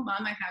 work-at-home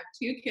mom. I have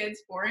 2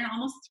 kids, 4 and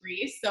almost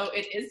 3, so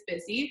it is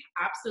busy,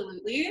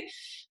 absolutely.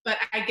 But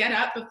I get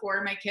up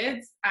before my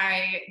kids.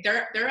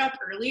 They're up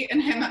early,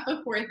 and I'm up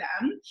before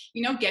them.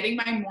 You know, getting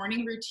my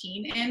morning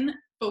routine in,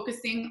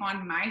 focusing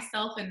on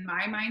myself and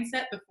my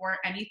mindset before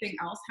anything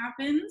else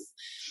happens.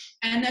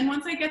 And then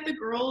once I get the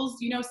girls,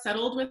 you know,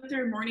 settled with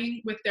their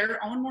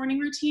own morning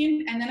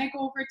routine, and then I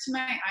go over to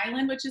my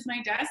island, which is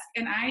my desk,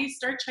 and I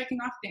start checking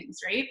off things,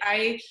 right?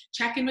 I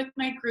check in with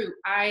my group.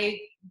 I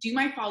do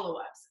my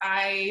follow-ups.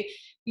 I,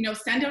 you know,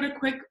 send out a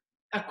quick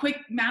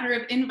matter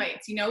of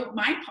invites. You know,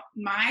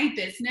 my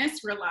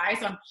business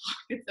relies on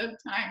pockets of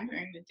time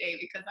during the day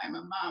because I'm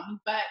a mom.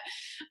 But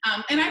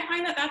and I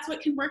find that that's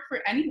what can work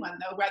for anyone,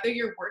 though. Whether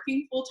you're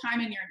working full time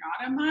and you're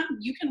not a mom,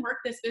 you can work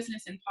this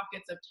business in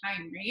pockets of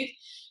time, right?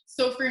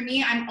 So for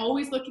me, I'm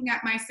always looking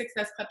at my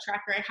Success Club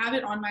tracker. I have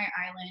it on my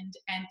island,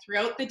 and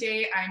throughout the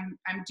day,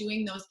 I'm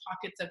doing those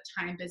pockets of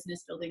time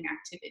business building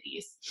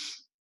activities.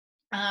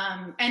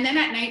 And then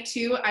at night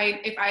too,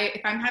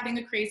 if I'm having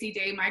a crazy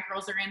day, my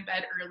girls are in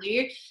bed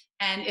early,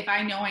 and if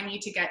I know I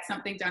need to get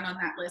something done on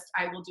that list,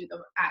 I will do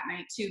them at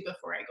night too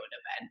before I go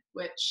to bed,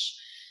 which,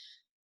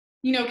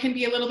 you know, can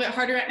be a little bit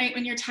harder at night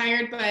when you're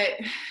tired, but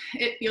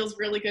it feels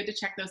really good to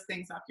check those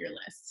things off your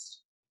list.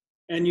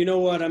 And you know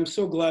what? I'm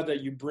so glad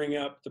that you bring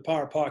up the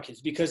Power Pockets,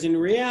 because in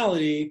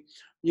reality,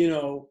 you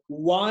know,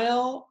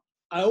 while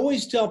I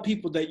always tell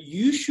people that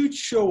you should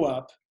show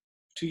up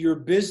to your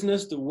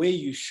business the way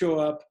you show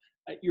up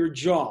at your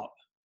job.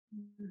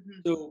 Mm-hmm.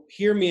 So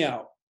hear me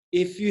out.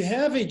 If you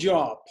have a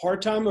job,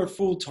 part-time or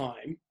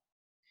full-time,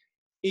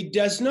 it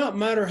does not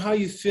matter how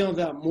you feel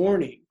that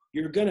morning.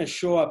 You're going to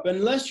show up.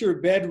 Unless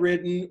you're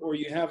bedridden or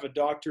you have a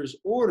doctor's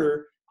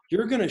order,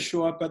 you're going to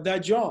show up at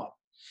that job.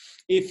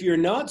 If you're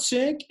not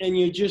sick and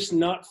you're just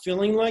not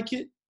feeling like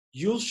it,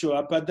 you'll show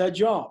up at that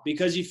job.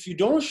 Because if you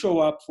don't show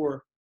up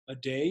for a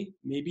day,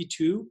 maybe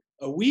 2,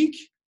 a week,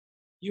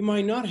 you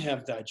might not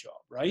have that job,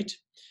 right?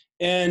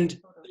 And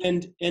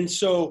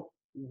so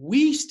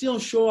we still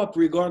show up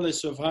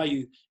regardless of how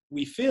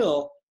we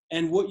feel.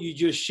 And what you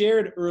just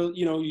shared earlier,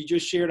 you know, you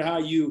just shared how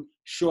you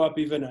show up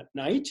even at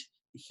night.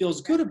 It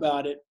feels good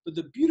about it. But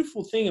the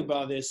beautiful thing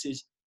about this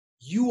is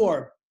you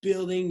are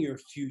building your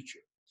future.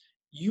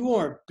 You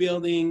are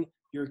building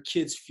your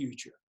kids'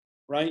 future,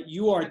 right?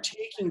 You are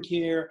taking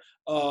care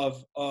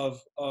of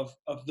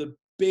the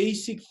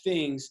basic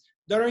things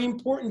that are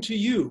important to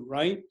you,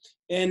 right?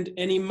 And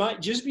it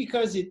might, just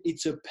because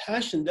it's a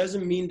passion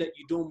doesn't mean that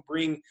you don't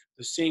bring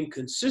the same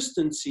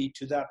consistency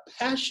to that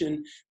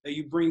passion that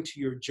you bring to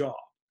your job,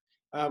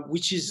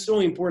 which is so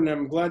important.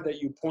 I'm glad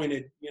that you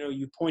pointed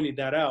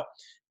that out.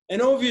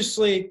 And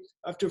obviously,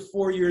 after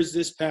 4 years,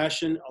 this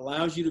passion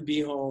allows you to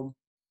be home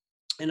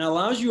and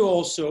allows you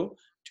also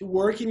to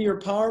work in your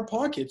Power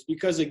Pockets,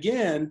 because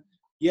again,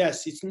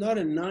 yes, it's not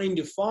a 9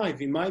 to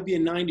 5. It might be a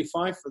 9 to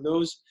 5 for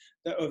those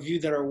of you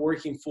that are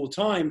working full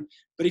time.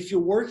 But if you're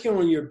working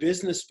on your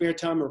business spare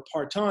time or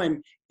part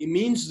time, it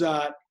means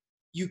that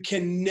you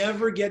can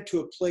never get to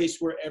a place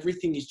where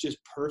everything is just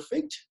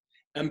perfect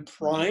and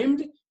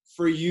primed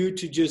for you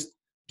to just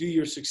do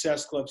your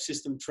Success Club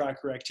system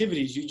tracker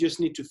activities. You just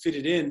need to fit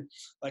it in,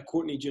 like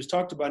Courtney just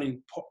talked about,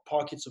 in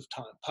pockets of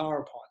time,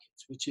 Power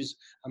Pockets, which is,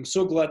 I'm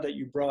so glad that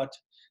you brought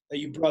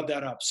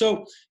that up.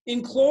 So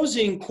in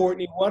closing,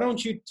 Courtney, why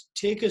don't you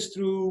take us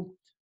through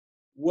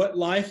what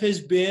life has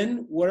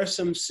been? What are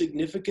some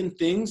significant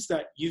things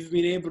that you've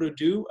been able to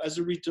do as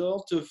a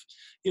result of,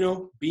 you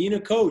know, being a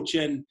coach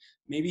and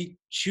maybe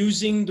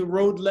choosing the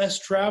road less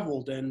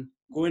traveled and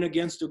going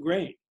against the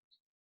grain?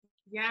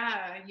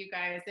 Yeah, you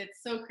guys,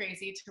 it's so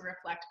crazy to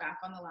reflect back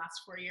on the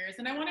last 4 years.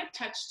 And I want to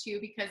touch too,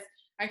 because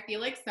I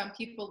feel like some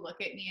people look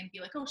at me and be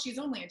like, oh, she's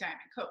only a diamond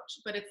coach.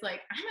 But it's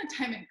like, I'm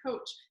a diamond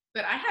coach,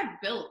 but I have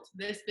built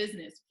this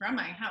business from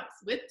my house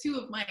with 2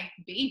 of my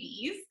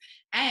babies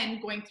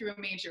and going through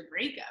a major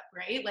breakup,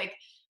 right? Like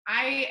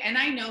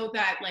I know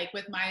that, like,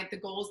 with the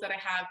goals that I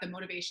have, the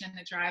motivation,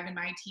 the drive in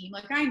my team,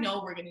 like, I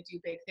know we're going to do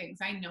big things.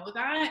 I know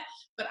that,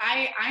 but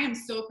I am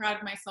so proud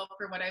of myself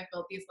for what I've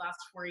built these last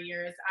 4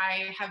 years.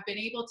 I have been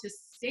able to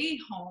stay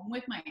home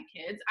with my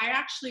kids. I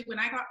actually, when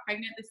I got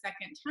pregnant the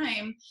second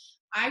time,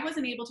 I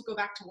wasn't able to go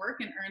back to work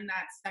and earn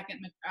that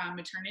second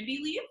maternity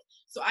leave.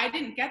 So I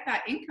didn't get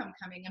that income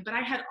coming in, but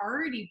I had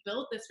already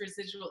built this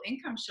residual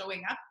income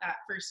showing up that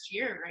first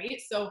year,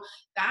 right? So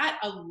that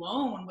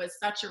alone was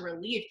such a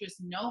relief, just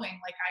knowing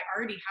like I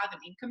already have an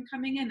income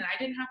coming in and I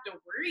didn't have to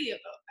worry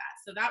about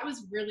that. So that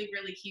was really,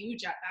 really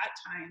huge at that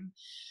time.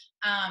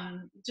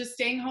 Just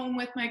staying home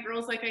with my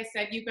girls, like I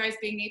said, you guys,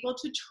 being able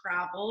to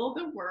travel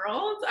the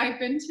world. I've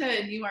been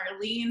to New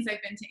Orleans,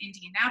 I've been to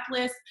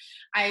Indianapolis,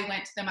 I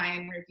went to the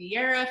Mayan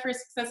Riviera for a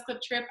Success Club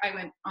trip, I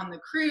went on the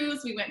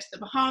cruise, we went to the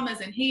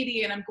Bahamas and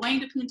Haiti, and I'm going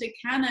to Punta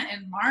Cana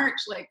in March.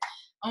 Like,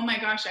 oh my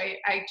gosh,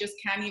 I just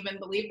can't even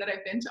believe that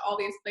I've been to all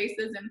these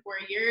places in 4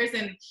 years.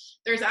 And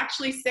there's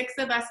actually 6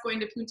 of us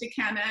going to Punta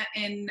Cana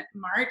in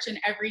March, and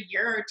every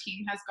year our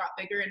team has got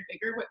bigger and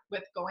bigger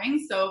with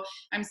going. So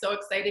I'm so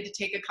excited to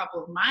take a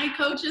couple of my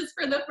coaches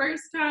for the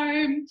first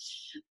time.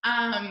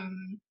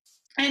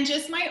 And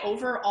just my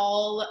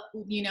overall,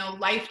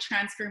 life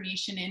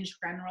transformation in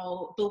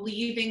general,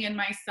 believing in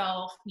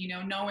myself,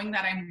 knowing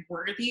that I'm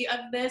worthy of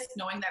this,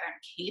 knowing that I'm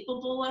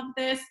capable of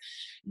this,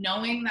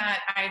 knowing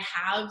that I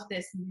have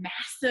this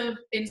massive,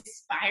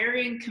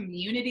 inspiring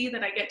community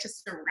that I get to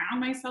surround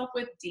myself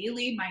with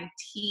daily, my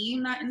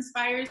team that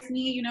inspires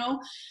me,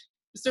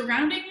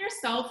 surrounding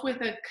yourself with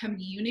a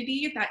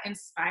community that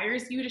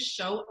inspires you to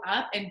show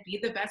up and be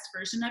the best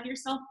version of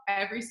yourself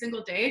every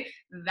single day.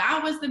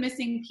 That was the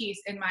missing piece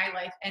in my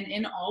life and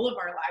in all of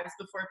our lives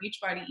before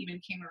Beachbody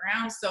even came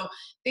around. So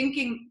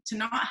thinking to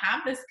not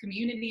have this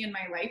community in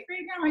my life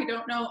right now, I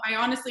don't know. I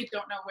honestly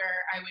don't know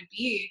where I would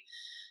be.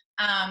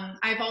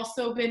 I've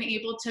also been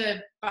able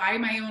to buy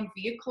my own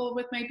vehicle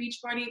with my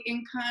Beachbody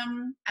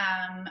income.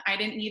 I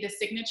didn't need a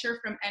signature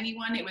from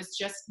anyone. It was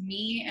just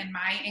me and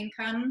my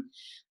income.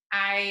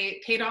 I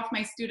paid off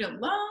my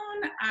student loan.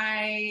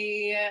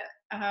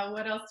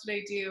 What else did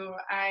I do?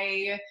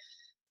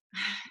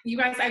 You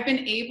guys, I've been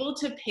able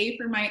to pay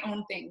for my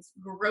own things,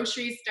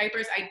 groceries,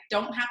 diapers. I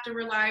don't have to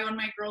rely on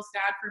my girl's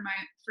dad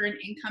for an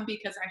income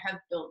because I have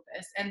built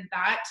this. And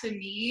that to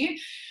me,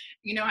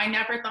 I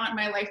never thought in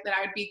my life that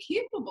I would be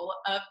capable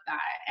of that.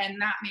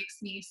 And that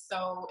makes me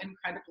so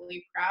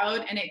incredibly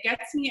proud. And it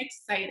gets me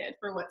excited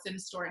for what's in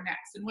store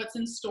next and what's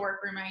in store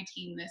for my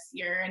team this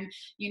year. And,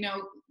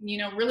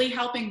 really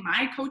helping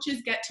my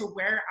coaches get to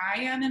where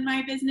I am in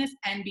my business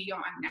and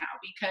beyond now,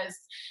 because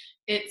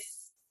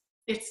it's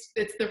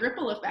the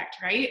ripple effect,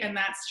 right? And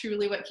that's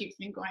truly what keeps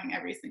me going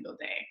every single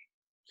day.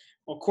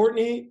 Well,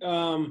 Courtney,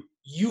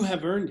 you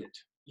have earned it.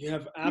 You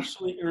have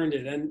absolutely earned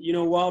it. And,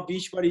 while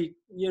Beachbody,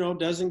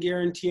 doesn't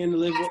guarantee an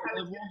level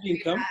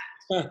income,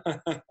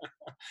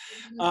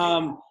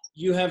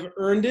 you have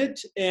earned it.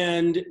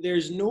 And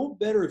there's no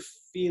better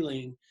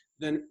feeling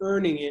than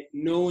earning it,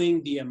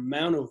 knowing the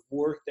amount of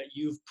work that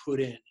you've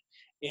put in.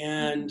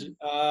 And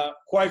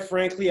quite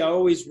frankly, I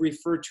always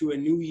refer to a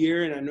new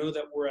year, and I know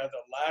that we're at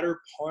the latter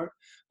part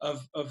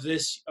of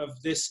this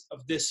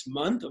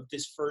month, of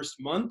this first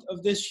month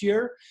of this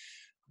year.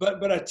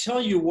 But I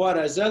tell you what,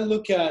 as I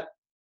look at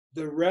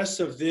the rest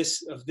of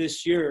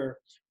this year,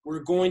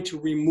 we're going to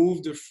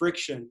remove the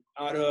friction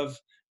out of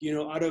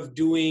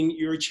doing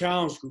your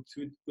challenge groups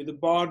with the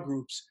BOD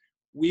groups.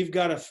 We've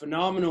got a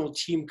phenomenal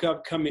Team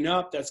Cup coming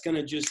up that's going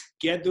to just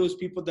get those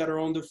people that are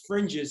on the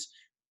fringes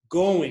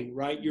going,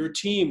 right? Your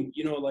team,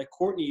 like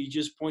Courtney, you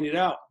just pointed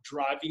out,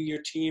 driving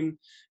your team,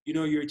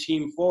 your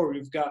team forward.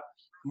 We've got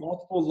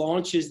multiple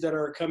launches that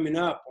are coming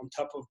up on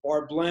top of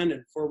Bar Blend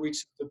and 4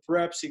 weeks of the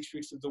prep, 6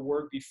 weeks of the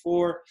work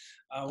before.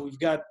 We've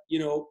got,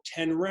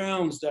 10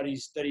 rounds that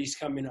he's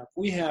coming up.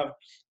 We have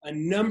a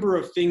number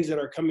of things that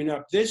are coming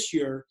up this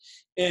year.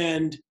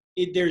 And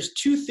there's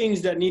 2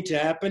 things that need to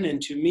happen.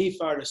 And to me,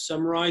 if I were to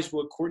summarize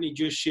what Courtney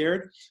just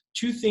shared,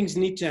 2 things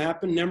need to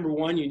happen. Number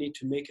 1, you need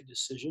to make a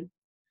decision.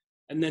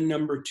 And then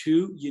number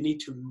 2, you need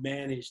to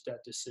manage that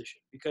decision,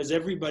 because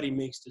everybody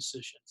makes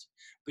decisions,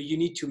 but you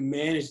need to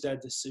manage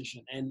that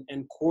decision.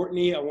 And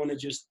Courtney, I want to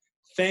just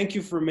thank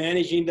you for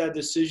managing that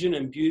decision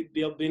and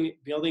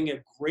building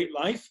a great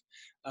life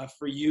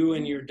for you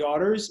and your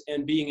daughters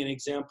and being an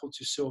example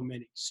to so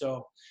many.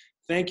 So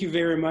thank you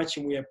very much.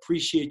 And we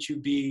appreciate you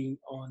being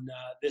on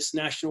this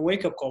National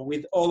Wake Up Call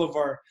with all of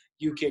our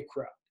UK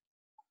crowd.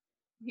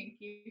 Thank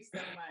you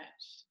so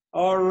much.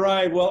 All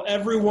right. Well,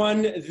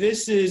 everyone,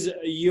 this is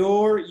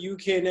your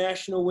UK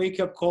National Wake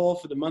Up Call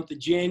for the month of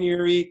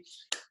January.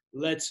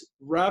 Let's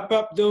wrap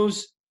up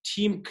those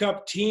Team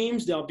Cup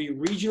teams. There'll be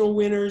regional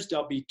winners.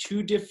 There'll be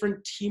 2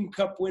 different Team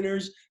Cup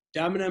winners,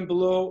 Diamond and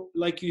below,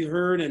 like you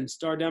heard, and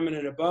Star Diamond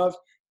and above.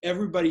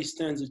 Everybody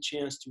stands a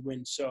chance to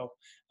win. So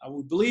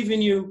we believe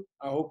in you.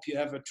 I hope you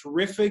have a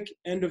terrific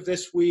end of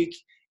this week.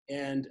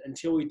 And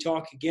until we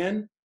talk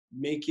again,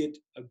 make it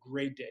a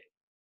great day.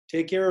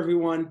 Take care,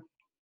 everyone.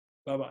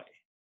 Bye-bye.